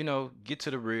 you know, get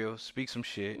to the real, speak some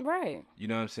shit. Right. You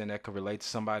know what I'm saying? That could relate to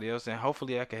somebody else, and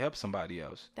hopefully that could help somebody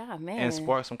else. Ah, man. And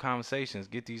spark some conversations.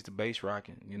 Get these debates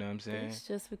rocking. You know what I'm saying? This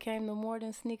just became the More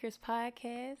Than Sneakers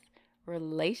podcast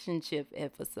relationship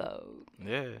episode.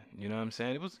 Yeah, you know what I'm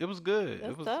saying? It was good.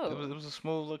 That's It was dope. it was a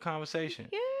smooth little conversation.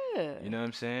 Yeah. You know what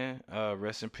I'm saying?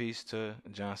 Rest in peace to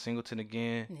John Singleton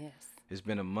again. Yes. It's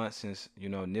been a month since, you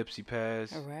know, Nipsey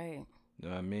passed. All right. You know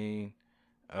what I mean?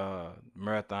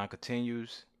 Marathon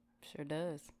continues. Sure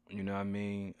does. You know what I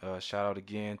mean? Shout out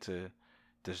again to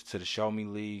the Show Me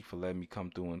League for letting me come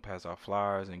through and pass out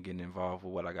flyers and getting involved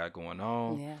with what I got going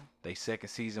on. Yeah. They second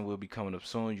season will be coming up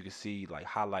soon. You can see like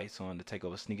highlights on the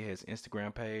Takeover Sneakerheads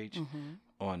Instagram page, Mm-hmm.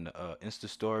 on the Insta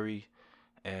story,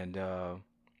 and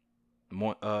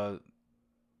more Takeover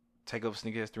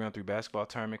Sneakerheads 3-on-3 basketball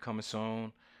tournament coming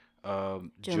soon.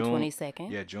 June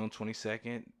 22nd. Yeah, June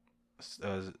 22nd.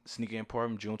 Sneaker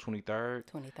Emporium June 23rd.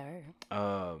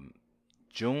 23rd.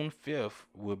 June 5th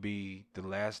will be the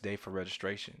last day for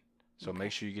registration. So Okay.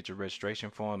 make sure you get your registration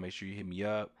form. Make sure you hit me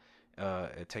up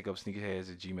at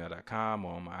takeupsneakerheads@gmail.com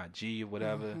or on my IG or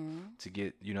whatever Mm-hmm. to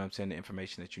get, you know what I'm saying, the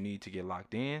information that you need to get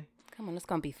locked in. Come on, it's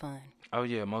gonna be fun. Oh,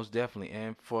 yeah, most definitely.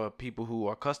 And for people who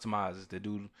are customizers that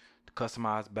do the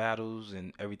customized battles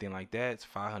and everything like that, it's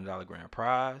 $500 grand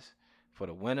prize for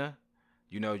the winner.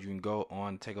 You know, you can go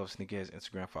on Takeover Sneakerheads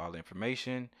Instagram for all the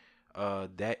information.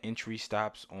 That entry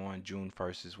stops on June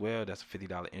 1st as well. That's a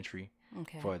 $50 entry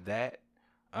Okay. for that.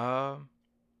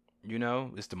 You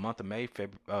know, it's the month of May.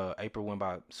 April went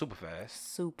by super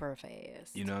fast. Super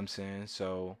fast. You know what I'm saying?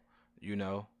 So, you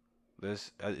know,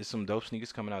 it's some dope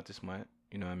sneakers coming out this month.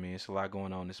 You know what I mean? It's a lot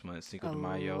going on this month. Cinco de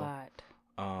Mayo.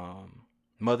 A lot.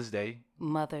 Mother's Day.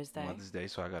 Mother's Day. Mother's Day.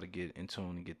 So I got to get in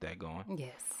tune and get that going.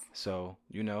 Yes. So,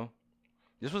 you know,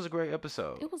 this was a great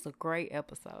episode. It was a great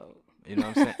episode. You know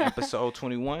what I'm saying? Episode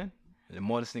 21. The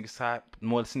More Than Sneakers side.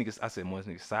 More Than Sneakers. I said More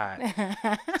Than Sneakers side.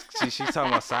 She's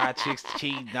talking about side chicks,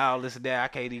 cheating, all this and that. I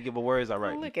can't even get my words out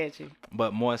right. Look at you.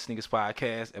 But More Than Sneakers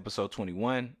podcast, episode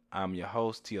 21. I'm your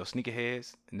host, T.O.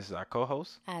 Sneakerheads, and this is our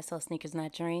co-host. I Sell Sneakers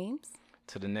Not Dreams.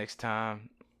 Till the next time,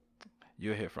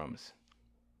 you'll hear from us.